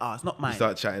in your head, it's not mine. You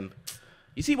start chatting.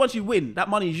 You see, once you win, that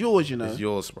money is yours, you know. It's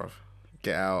yours, bro.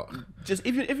 Get out. Just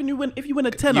if you win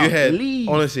a tenner, leave.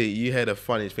 Honestly, you heard the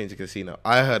funniest thing to casino.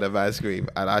 I heard a man scream,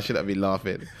 and I shouldn't be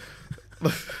laughing.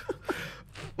 But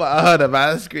I heard a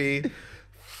man scream.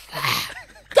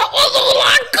 That was all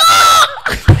I got.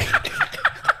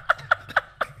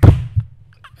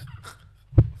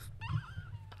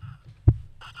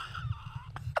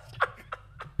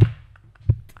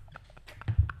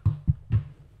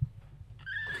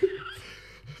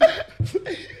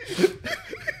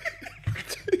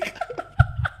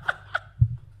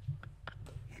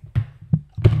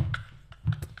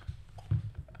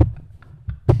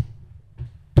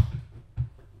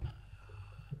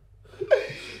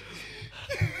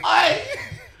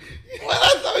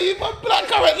 My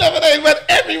blackcurrant lemonade went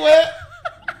everywhere.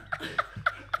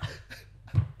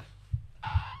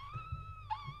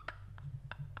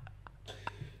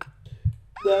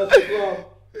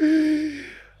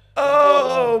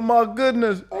 Oh my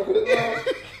goodness. I couldn't laugh.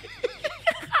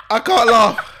 I can't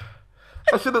laugh.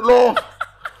 I shouldn't laugh.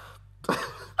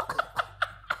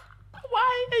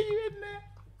 Why are you in there?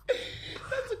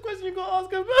 That's a question you got to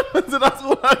ask him. So that's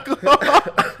all I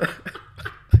got.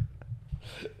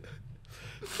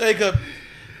 Jacob.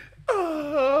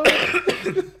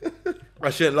 I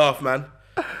shouldn't laugh, man.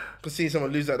 To see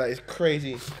someone lose like that is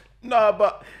crazy. No,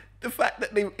 but the fact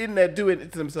that they're in there doing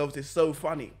it to themselves is so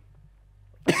funny.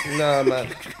 Nah, man.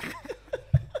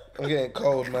 I'm getting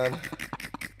cold, man.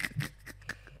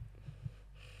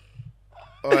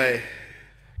 Oi.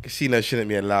 Casino shouldn't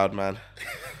be allowed, man.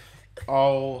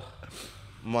 Oh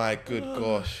my good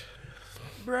gosh.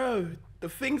 Bro, the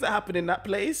things that happen in that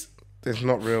place, It's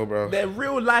not real, bro. they're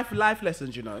real life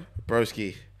lessons, you know.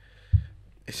 Broski.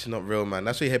 It's not real, man.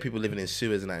 That's why you hear people living in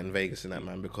sewers and that in Vegas and that,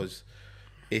 man, because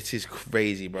it is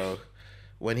crazy, bro.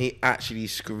 When he actually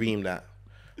screamed that,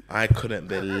 I couldn't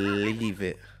believe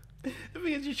it. The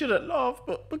thing is, you shouldn't laugh,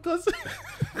 but because...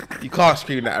 You can't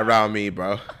scream that around me,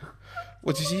 bro.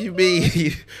 What did you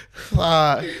mean?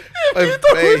 My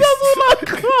face.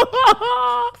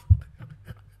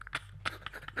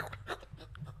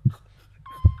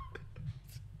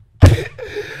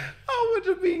 I would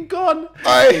have been gone.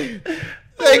 Hey,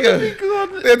 they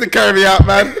had to carry me out,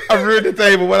 man. I ruined the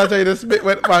table when I tell you the spit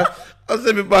went by. I was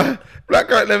sipping my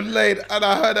blackcurrant lemonade and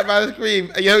I heard that man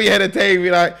scream. And you had a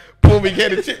table like, pull me,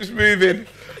 get the chips moving.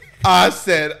 I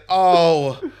said,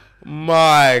 oh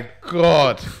my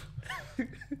God.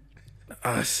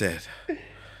 I said,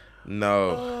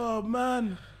 no. Oh,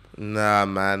 man. Nah,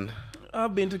 man.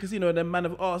 I've been to casino and then man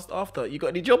have asked after, you got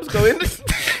any jobs going? Man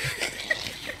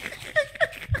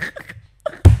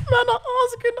are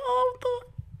asking after,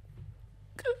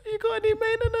 you got any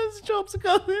maintenance jobs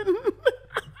going?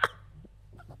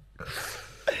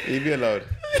 Leave me alone.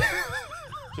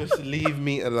 Just leave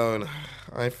me alone.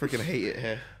 I freaking hate it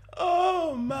here.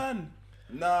 Oh, man.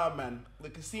 Nah, man. The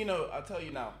casino, I'll tell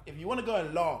you now, if you want to go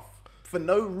and laugh for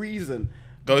no reason,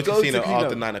 Go to casino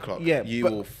after 9 o'clock. Yeah, you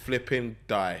will flipping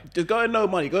die. Just go and no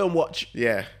money. Go and watch.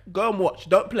 Yeah. Go and watch.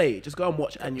 Don't play. Just go and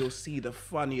watch, and you'll see the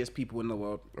funniest people in the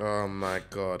world. Oh my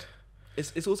God.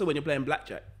 It's also when you're playing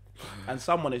blackjack, and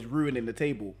someone is ruining the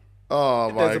table. Oh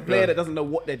my God. There's a player that doesn't know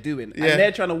what they're doing, Yeah. and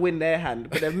they're trying to win their hand,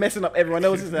 but they're messing up everyone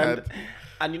else's hand.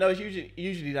 And you know, it's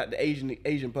usually like the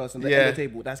Asian person at the end of the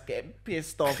table that's getting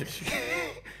pissed off.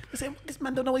 They say, this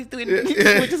man don't know what he's doing.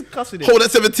 We're just cussing him. Hold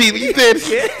at 17, what you did?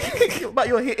 Yeah. But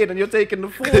you're hitting and you're taking the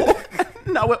 4.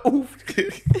 Now we're off.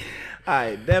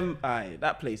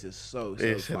 That place is so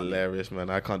It's funny. hilarious, man.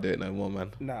 I can't do it no more,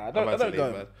 man. Nah, Don't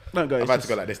go. Man. Don't go. I've had to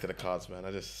go like this to the cards, man.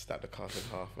 I just stabbed the cards in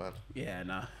half, man. Yeah,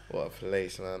 nah. What a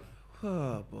place, man.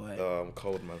 Oh, boy. Oh, I'm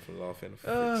cold, man, from laughing.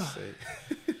 For frick's sake.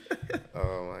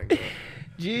 Oh, my God.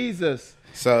 Jesus.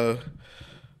 So,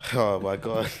 oh, my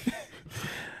God.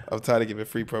 I'm tired of giving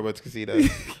free promo to casino. Yeah.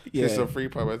 Give some free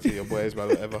promo to your boys, man,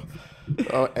 whatever.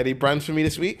 Any brands for me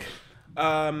this week?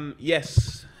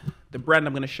 Yes. The brand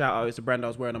I'm going to shout out is the brand I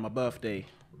was wearing on my birthday.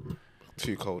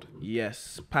 Too cold.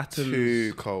 Yes. Patterns.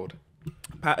 Too cold.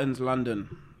 Patterns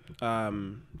London.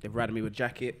 They've ratted me with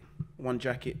one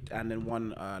jacket, and then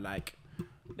one,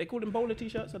 they call them bowler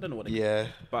t-shirts? I don't know what they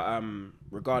call them.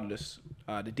 But regardless,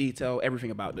 the detail,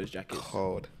 everything about those jackets.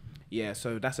 Cold. Yeah,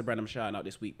 so that's the brand I'm shouting out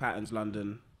this week. Patterns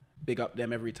London. Big up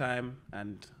them every time,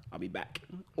 and I'll be back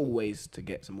always to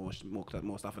get some more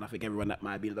stuff. And I think everyone that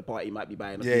might be at the party might be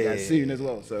buying us guys soon as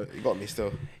well. So you got me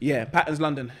still. Yeah, Patterns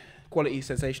London, quality,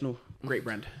 sensational, great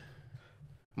brand.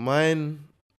 Mine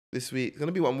this week is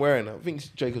gonna be what I'm wearing. I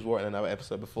think Jacob's wore it in another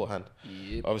episode beforehand.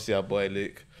 Yep. Obviously, our boy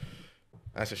Luke.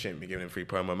 I just shouldn't be giving him free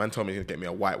promo. Man told me he was gonna get me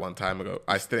a white one time ago.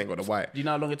 I still ain't got the white. Do you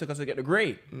know how long it took us to get the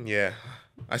grey? Yeah.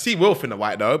 I see Wilf in the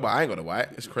white though, but I ain't got the white.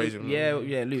 It's crazy. Yeah,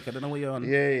 Luke. I don't know what you're on.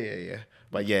 Yeah.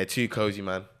 But yeah, too cozy,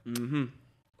 man. Mm-hmm.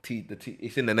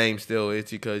 It's in the name still. It's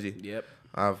too cozy. Yep.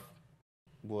 I've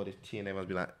wore this T and everyone's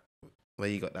been like, where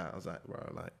you got that? I was like,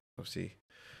 bro, like, obviously.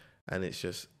 And it's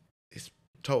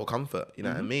total comfort. You know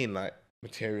what I mean? Like,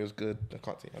 material's good. I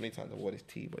can't think how many times I wore this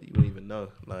T, but you wouldn't even know.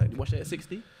 Like, You washed it at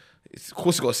 60? Of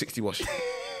course, it's got a 60 wash.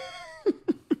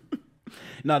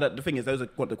 No, the thing is, the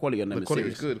quality on them The is quality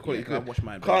serious. is good. Quality good. I've washed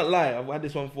mine. Can't lie. I've had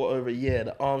this one for over a year.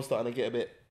 The arm's starting to get a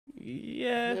bit.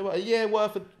 Yeah. About a year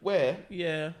worth of wear.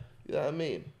 Yeah. You know what I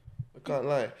mean? I can't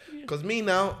lie. Because me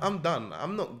now, I'm done.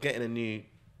 I'm not getting a new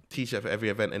t-shirt for every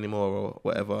event anymore or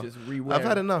whatever. Just rewear. I've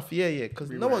had enough. Yeah.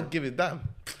 Because no one gives a damn.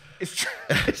 It's true.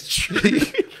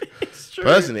 It's true.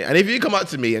 personally. And if you come up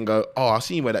to me and go, "Oh, I've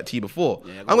seen you wear that tee before,"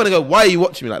 I'm gonna go, "Why are you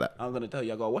watching me like that?" I'm gonna tell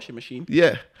you, I got a washing machine.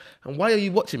 Yeah, and why are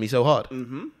you watching me so hard?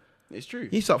 It's true.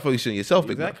 You start focusing on yourself,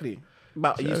 big man. Exactly.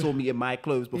 But you saw me in my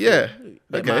clothes before. Yeah,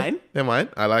 They're mine. They're mine.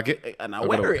 I like it, and I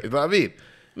wear it. You know what I mean?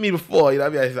 Me before, you know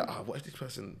what I mean? I was like, "Oh, what if this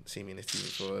person see me in this team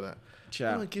before that?"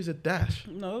 No one gives a dash.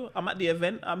 No, I'm at the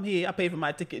event. I'm here. I pay for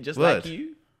my ticket just Word. like you. You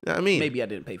know what I mean? Maybe I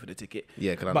didn't pay for the ticket.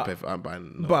 Yeah, because I'm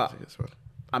buying tickets. Bro.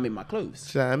 I'm in my clothes.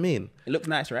 See what I mean? It looks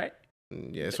nice, right?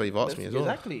 Yeah, that's what you've asked me as well.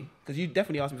 Exactly. Because you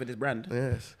definitely asked me for this brand.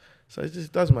 Yes. So it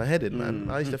just does my head in, man.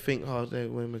 I used to think, oh, they're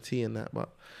wearing my tea and that. But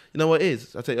you know what it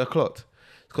is? I tell you, I clocked.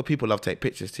 It's because people love to take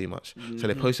pictures too much. So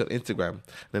they post on Instagram.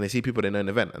 Then they see people they know in an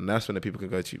event. And that's when the people can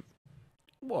go to.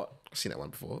 What? I've seen that one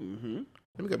before.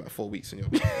 Let me go back 4 weeks and you're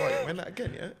like, oh, you went that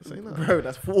again, yeah? Say no. Bro,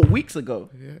 that's 4 weeks ago.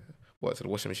 Yeah. What, so the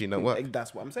washing machine don't work?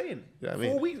 That's what I'm saying. You know what I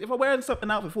mean? 4 weeks. If I'm wearing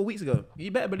something out for 4 weeks ago, you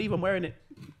better believe I'm wearing it.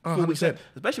 4 weeks ago.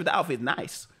 Especially if the outfit's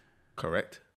nice.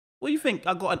 Correct. What do you think?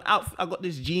 I got an outfit. I got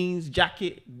this jeans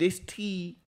jacket, this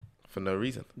tee. For no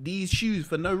reason. These shoes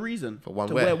for no reason. For one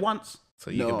to wear. wear once. So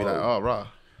you can be like, oh, rah.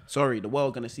 Sorry, the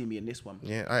world gonna see me in this one.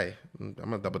 Yeah, I'm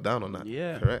gonna double down on that.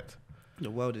 Yeah. Correct. The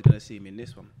world is gonna see me in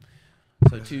this one.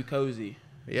 So too cozy.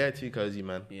 Yeah, too cozy,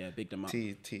 man. Yeah, big them up.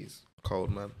 Tea's cold,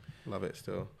 man. Love it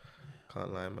still.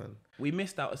 Can't lie, man. We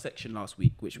missed out a section last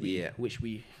week, which we're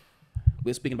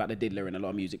speaking about the diddler and a lot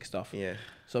of music stuff. Yeah.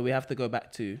 So we have to go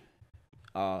back to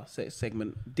our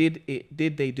segment. Did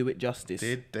they do it justice?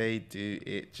 Did they do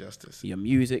it justice? Your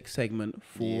music segment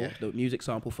for the music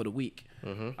sample for the week.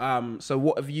 So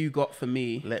what have you got for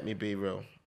me? Let me be real.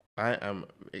 I am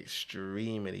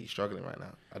extremely struggling right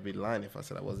now. I'd be lying if I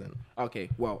said I wasn't. Okay,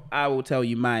 well, I will tell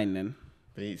you mine then.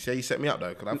 Say you set me up though,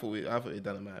 because I thought we'd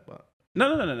done it right, but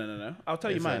no. I'll tell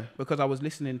you mine because I was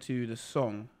listening to the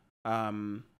song.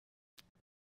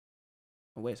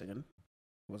 Wait a second.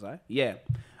 Was I? Yeah,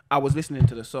 I was listening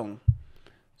to the song.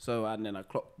 So and then I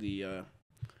clocked the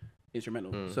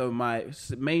instrumental. So my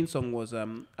main song was "I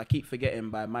Keep Forgetting"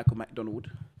 by Michael McDonald.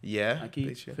 Yeah. I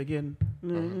keep forgetting.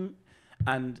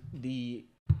 And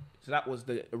so that was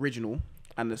the original,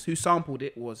 and who sampled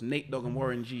it was Nate Dogg and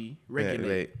Warren G.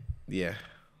 Regulate. Yeah,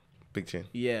 big tune.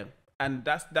 Yeah, and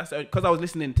that's because I was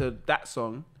listening to that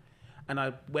song, and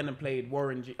I went and played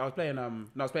Warren G. I was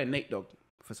playing Nate Dogg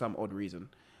for some odd reason,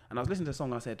 and I was listening to the song.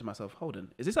 And I said to myself, "Hold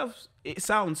on, is this? It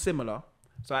sounds similar."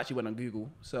 So I actually went on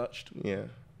Google, searched. Yeah.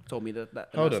 Told me that.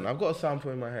 Hold on, I've got a sample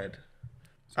in my head,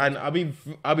 and I'll be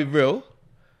real.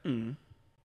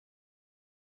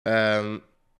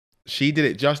 She did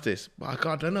it justice, but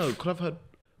I don't know. Could I've heard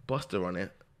Buster on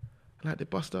it? Like the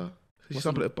Buster. She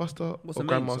sampled it Buster or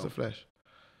Grandmaster Flash.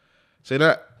 So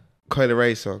that Coyle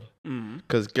Ray song,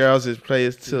 because girls is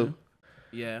players too.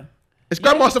 Yeah. It's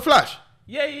Grandmaster Flash.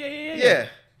 Yeah.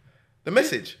 The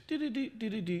message.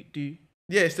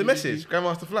 Yeah, it's the message.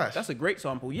 Grandmaster Flash. That's a great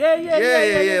sample. Yeah.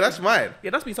 That's mine. Yeah,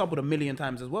 that's been sampled a million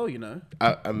times as well, you know.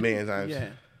 A million times. Yeah.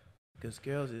 Because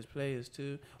girls is players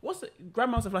too. What's the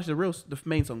Grandmaster Flash? The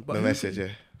main song. But the message. Yeah.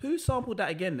 Who sampled that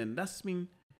again? Then is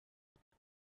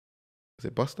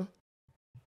it Buster?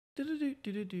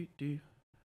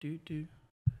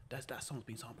 That song's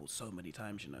been sampled so many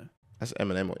times, you know. That's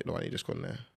Eminem. The one you just got in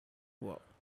there. What?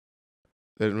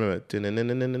 Remember?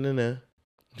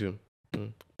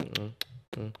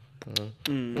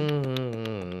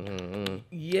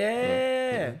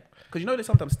 Yeah. Because you know they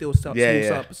sometimes still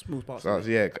smooth parts.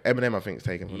 Yeah, Eminem I think is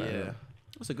taken from that. Yeah.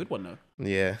 That's a good one though.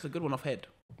 Yeah. It's a good one off head.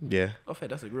 Yeah. Off head,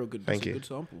 that's a real good. Thank you. Good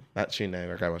sample. That tune there,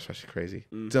 that guy was actually crazy.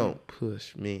 Don't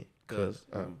push me, cause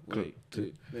I'm good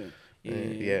too.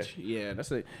 Yeah.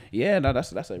 That's a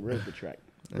real good track.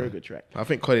 Real good track. I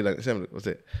think Cody like was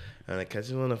it? And I catch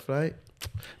you on a flight.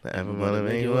 I ever wanna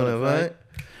make you wanna fight.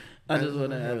 I just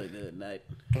wanna have a good night.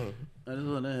 I just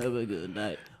wanna have a good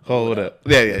night. Hold up.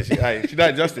 Yeah. She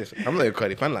did justice. I'm not a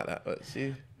Cody fan like that, but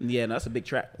she. Yeah, no, that's a big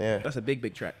track. Yeah, that's a big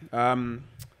track. So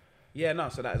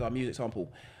that is our music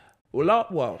sample.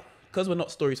 Well, because we're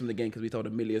not stories from the game, because we told a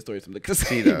million stories from the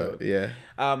casino. Yeah.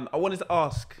 I wanted to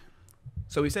ask.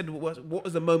 So we said, what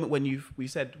was the moment when it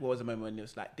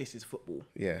was like, this is football?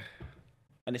 Yeah.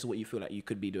 And this is what you feel like you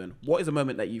could be doing. What is the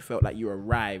moment that you felt like you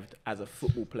arrived as a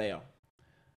football player?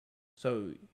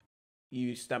 So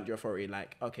you stamped your authority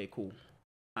like, okay, cool.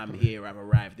 I'm here, I've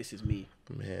arrived, this is me.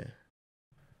 I'm here.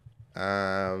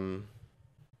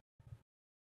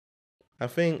 I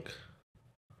think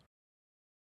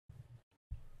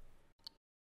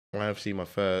when I've seen my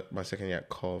second year at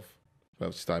Cov, I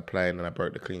started playing and I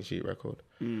broke the clean sheet record.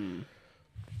 I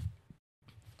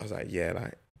was like, yeah,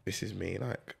 like this is me.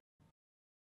 Like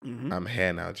I'm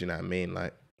here now. Do you know what I mean?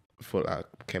 Like I thought I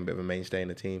became a bit of a mainstay in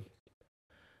the team.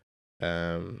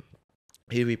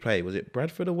 Who we played? Was it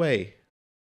Bradford away?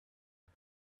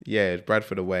 Yeah, it was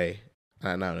Bradford away.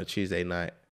 On a Tuesday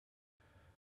night.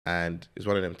 And it was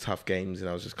one of them tough games, and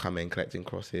I was just coming, collecting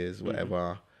crosses,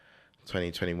 whatever.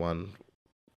 2021,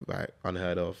 like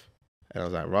unheard of. And I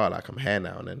was like, right, like I'm here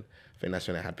now. And then I think that's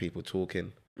when I had people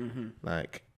talking.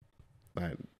 Like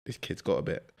this kid's got a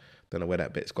bit. Don't know where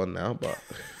that bit's gone now, but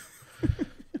do you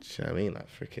know what I mean? Like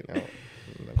freaking out.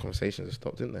 The conversations have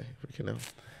stopped, didn't they? Freaking out.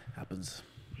 Happens.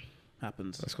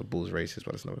 That's called balls races,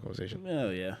 but it's another conversation.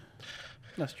 Oh yeah,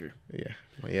 that's true. Yeah,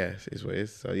 well, yeah, it is what it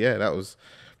is. So yeah, that was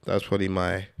probably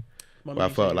my. I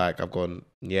felt like I've gone.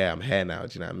 Yeah, I'm here now.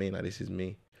 Do you know what I mean? Like this is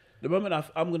me. The moment I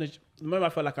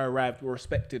felt like I arrived or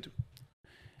respected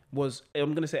was,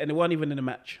 I'm gonna say, and it wasn't even in a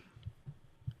match,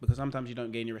 because sometimes you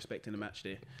don't gain your respect in a match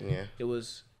there. Yeah. It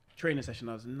was training session.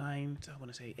 I was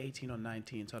 18 or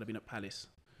 19, so I'd have been at Palace.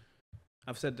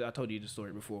 I told you the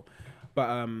story before,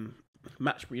 but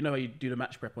match. You know how you do the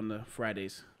match prep on the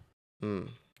Fridays.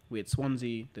 We had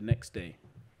Swansea the next day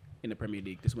in the Premier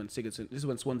League. This is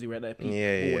when Swansea were at their peak.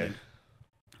 Yeah.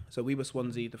 So we were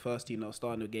Swansea, the first team that was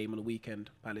starting the game on the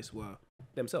weekend. Palace were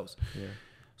themselves. Yeah.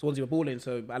 Swansea were balling,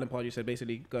 so Alan Pardew said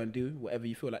basically go and do whatever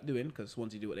you feel like doing, because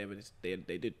Swansea do whatever they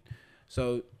did.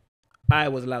 So I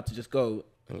was allowed to just go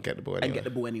and get the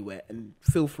ball anywhere and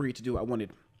feel free to do what I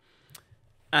wanted.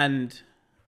 And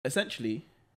essentially,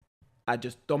 I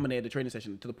just dominated the training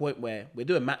session to the point where we're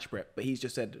doing match prep, but he's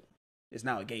just said, it's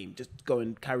now a game. Just go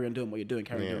and carry on doing what you're doing,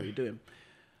 doing what you're doing.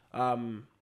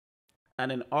 And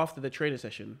then after the training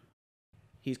session,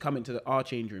 he's coming to our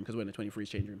change room, because we're in the 23's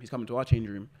change room. He's coming to our change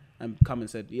room and come and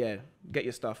said, yeah, get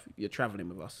your stuff. You're traveling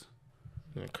with us.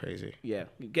 Yeah, crazy. Yeah,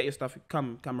 get your stuff.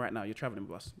 Come right now. You're traveling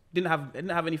with us. Didn't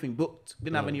have anything booked.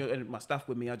 Didn't have any of my stuff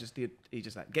with me. He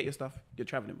just like, get your stuff. You're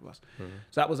traveling with us.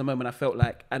 So that was a moment I felt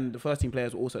like, and the first team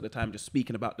players were also at the time just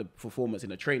speaking about the performance in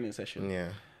the training session. Yeah.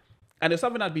 And it's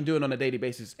something I'd been doing on a daily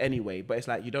basis anyway, but it's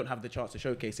like you don't have the chance to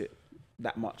showcase it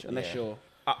that much unless you're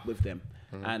up with them.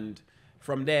 And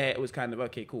from there, it was kind of,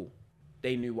 okay, cool.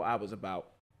 They knew what I was about,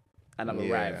 and I've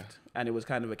arrived. And it was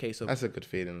kind of a case of... That's a good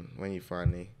feeling when you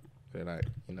finally... They're like,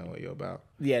 you know what you're about.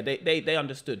 Yeah, they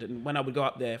understood. And when I would go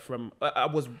up there I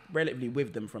was relatively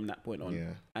with them from that point on. Yeah.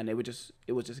 And it was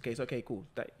just a case, okay, cool.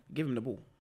 Give him the ball.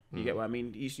 You get what I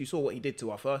mean? You saw what he did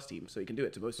to our first team, so he can do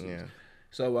it to both teams. Yeah.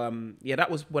 So,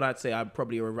 that was what I'd say I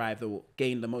probably arrived or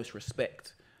gained the most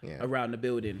respect around the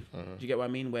building. Do you get what I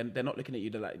mean? When they're not looking at you,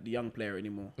 they're like the young player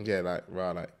anymore. Yeah,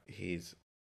 like he's...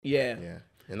 Yeah. Yeah.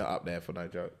 You're not up there for no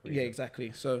joke. Really. Yeah,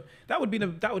 exactly. So that would be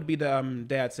the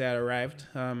day I'd say I arrived.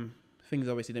 Things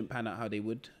obviously didn't pan out how they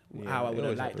would, how I would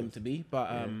have liked them to be. But,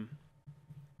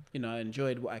 I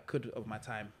enjoyed what I could of my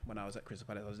time when I was at Crystal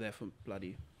Palace. I was there for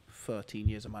bloody 13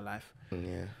 years of my life.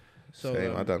 Yeah. So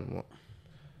same. I've done, what,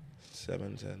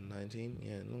 7 to 19?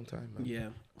 Yeah, a long time, man. Yeah.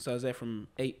 So I was there from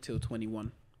 8 till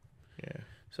 21. Yeah.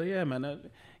 So, yeah, man.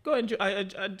 I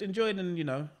enjoyed,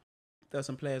 and, there's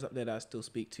some players up there that I still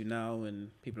speak to now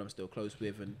and people I'm still close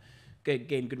with and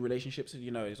gain good relationships.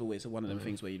 It's always one of them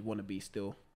things where you'd want to be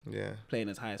still... Yeah, playing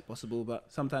as high as possible,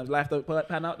 but sometimes life don't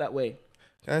pan out that way.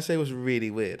 Can I say what's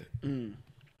really weird?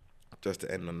 Just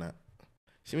to end on that.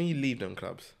 See, when you leave them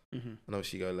clubs, and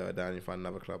obviously you go lower down, you find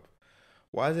another club.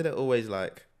 Why is it always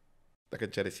like a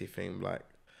jealousy thing? Like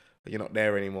you're not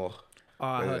there anymore. Oh,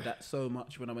 I heard that so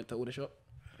much when I went to Aldershot.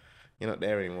 You're not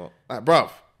there anymore. Like,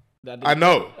 bruv, I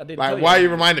know. Like, why are you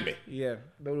reminding me? Yeah,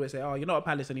 they always say, "Oh, you're not at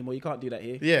Palace anymore. You can't do that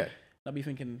here." Yeah, I'll be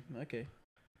thinking, okay.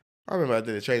 I remember I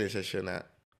did a training session at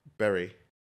Bury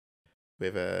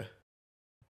with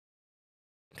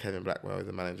Kevin Blackwell was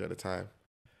the manager at the time,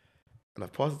 and I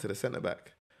passed it to the centre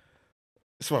back.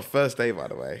 It's my first day, by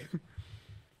the way.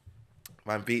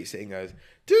 Man beats it and goes,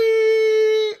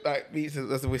 "Doo!" Like beats it,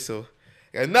 that's the whistle.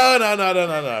 He goes,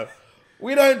 no.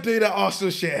 We don't do that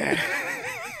Arsenal shit here.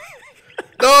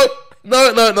 No.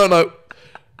 That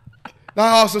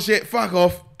Arsenal shit, fuck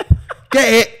off.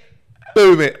 Get it,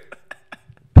 boom it.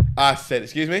 I said,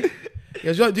 excuse me? He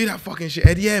goes, you don't do that fucking shit,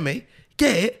 Ed. Yeah, mate.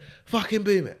 Get it, fucking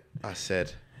boom it. I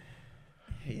said,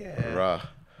 yeah. Rah.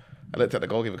 I looked at the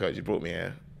goalkeeper coach who brought me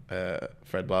here,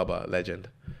 Fred Barber, legend.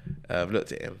 I've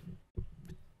looked at him.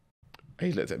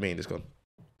 He looked at me and just gone.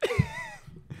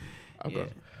 I've gone.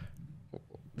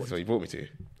 That's what he brought me to.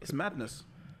 It's madness.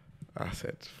 I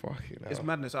said, fucking hell. It's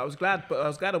madness. I was glad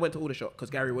I went to Aldershot because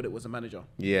Gary Woodett was the manager.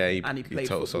 Yeah, he played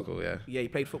total football. soccer, yeah. Yeah, he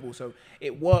played football, so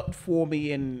it worked for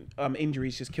me. In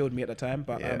injuries just killed me at the time,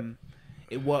 but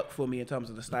it worked for me in terms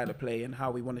of the style of play and how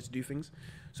we wanted to do things.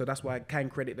 So that's why I can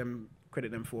credit them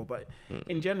for. But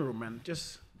in general, man,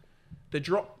 just the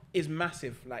drop is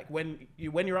massive. Like when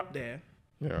you're up there,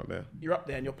 You're up there. You're up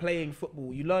there and you're playing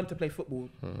football. You learn to play football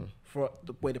for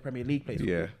the way the Premier League plays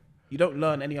football. Yeah. You don't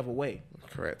learn any other way.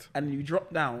 Correct. And you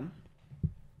drop down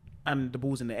and the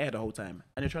ball's in the air the whole time.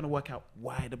 And you're trying to work out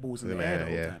why the ball's in the air the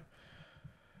whole time.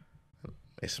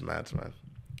 It's mad, man.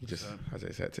 You just have to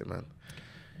accept it, man.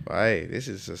 But hey, this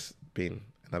has just been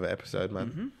another episode,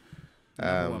 man.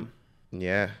 Another one.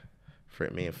 Yeah. For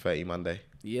me and 30 Monday.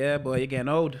 Yeah, boy, you're getting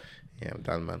old. Yeah, I'm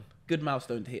done, man. Good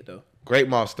milestone to hit, though. Great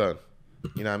milestone.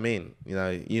 You know what I mean?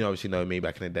 You obviously know me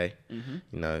back in the day. You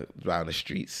know, around the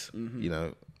streets. You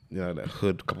know, the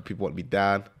hood. A couple people want me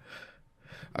down.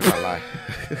 I can't lie.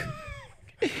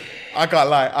 I can't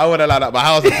lie. I wouldn't allow that at my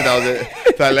house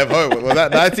until I left home. Was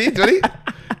that 19, 20?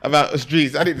 About the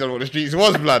streets. I didn't know what the streets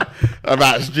was, blood.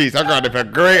 About the streets. I got a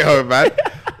great home, man.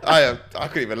 I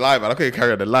couldn't even lie, man. I couldn't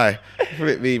carry on the lie.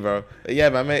 Flip me, bro. But yeah,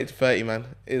 man, mate, it's 30, man.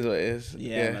 It is what it is.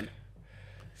 Yeah, man.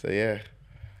 So yeah.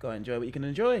 Go enjoy what you can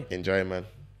enjoy. Enjoy, man.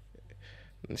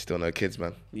 And still no kids,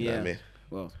 man. You know what I mean?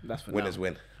 Well, that's for winners now.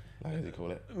 win. How do you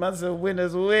call it? Man said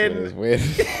winners win. Winners win.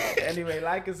 Anyway,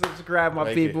 like and subscribe,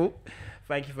 my people.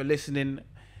 Thank you for listening.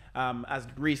 As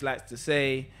Reice likes to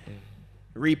say,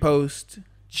 repost,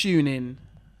 tune in.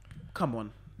 Come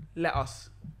on, let us.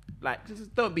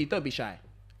 Just don't be shy.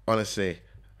 Honestly,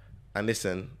 and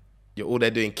listen, you're all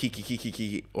there doing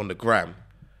kiki on the gram.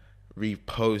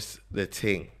 Repost the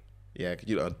thing. Yeah,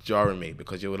 you are jarring me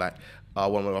because you're like, I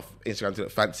want my Instagram to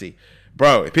look fancy.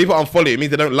 Bro, if people unfollow you, it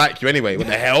means they don't like you anyway. What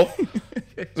the hell?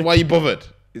 So why are you bothered?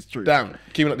 It's true. Damn,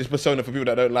 keeping up this persona for people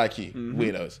that don't like you.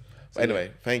 Weirdos. But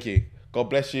anyway, thank you. God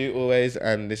bless you always.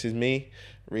 And this is me,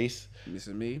 Reice. This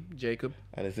is me, Jacob.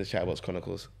 And this is the ChatterBox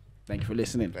Chronicles. Thank you for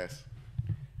listening. Bless.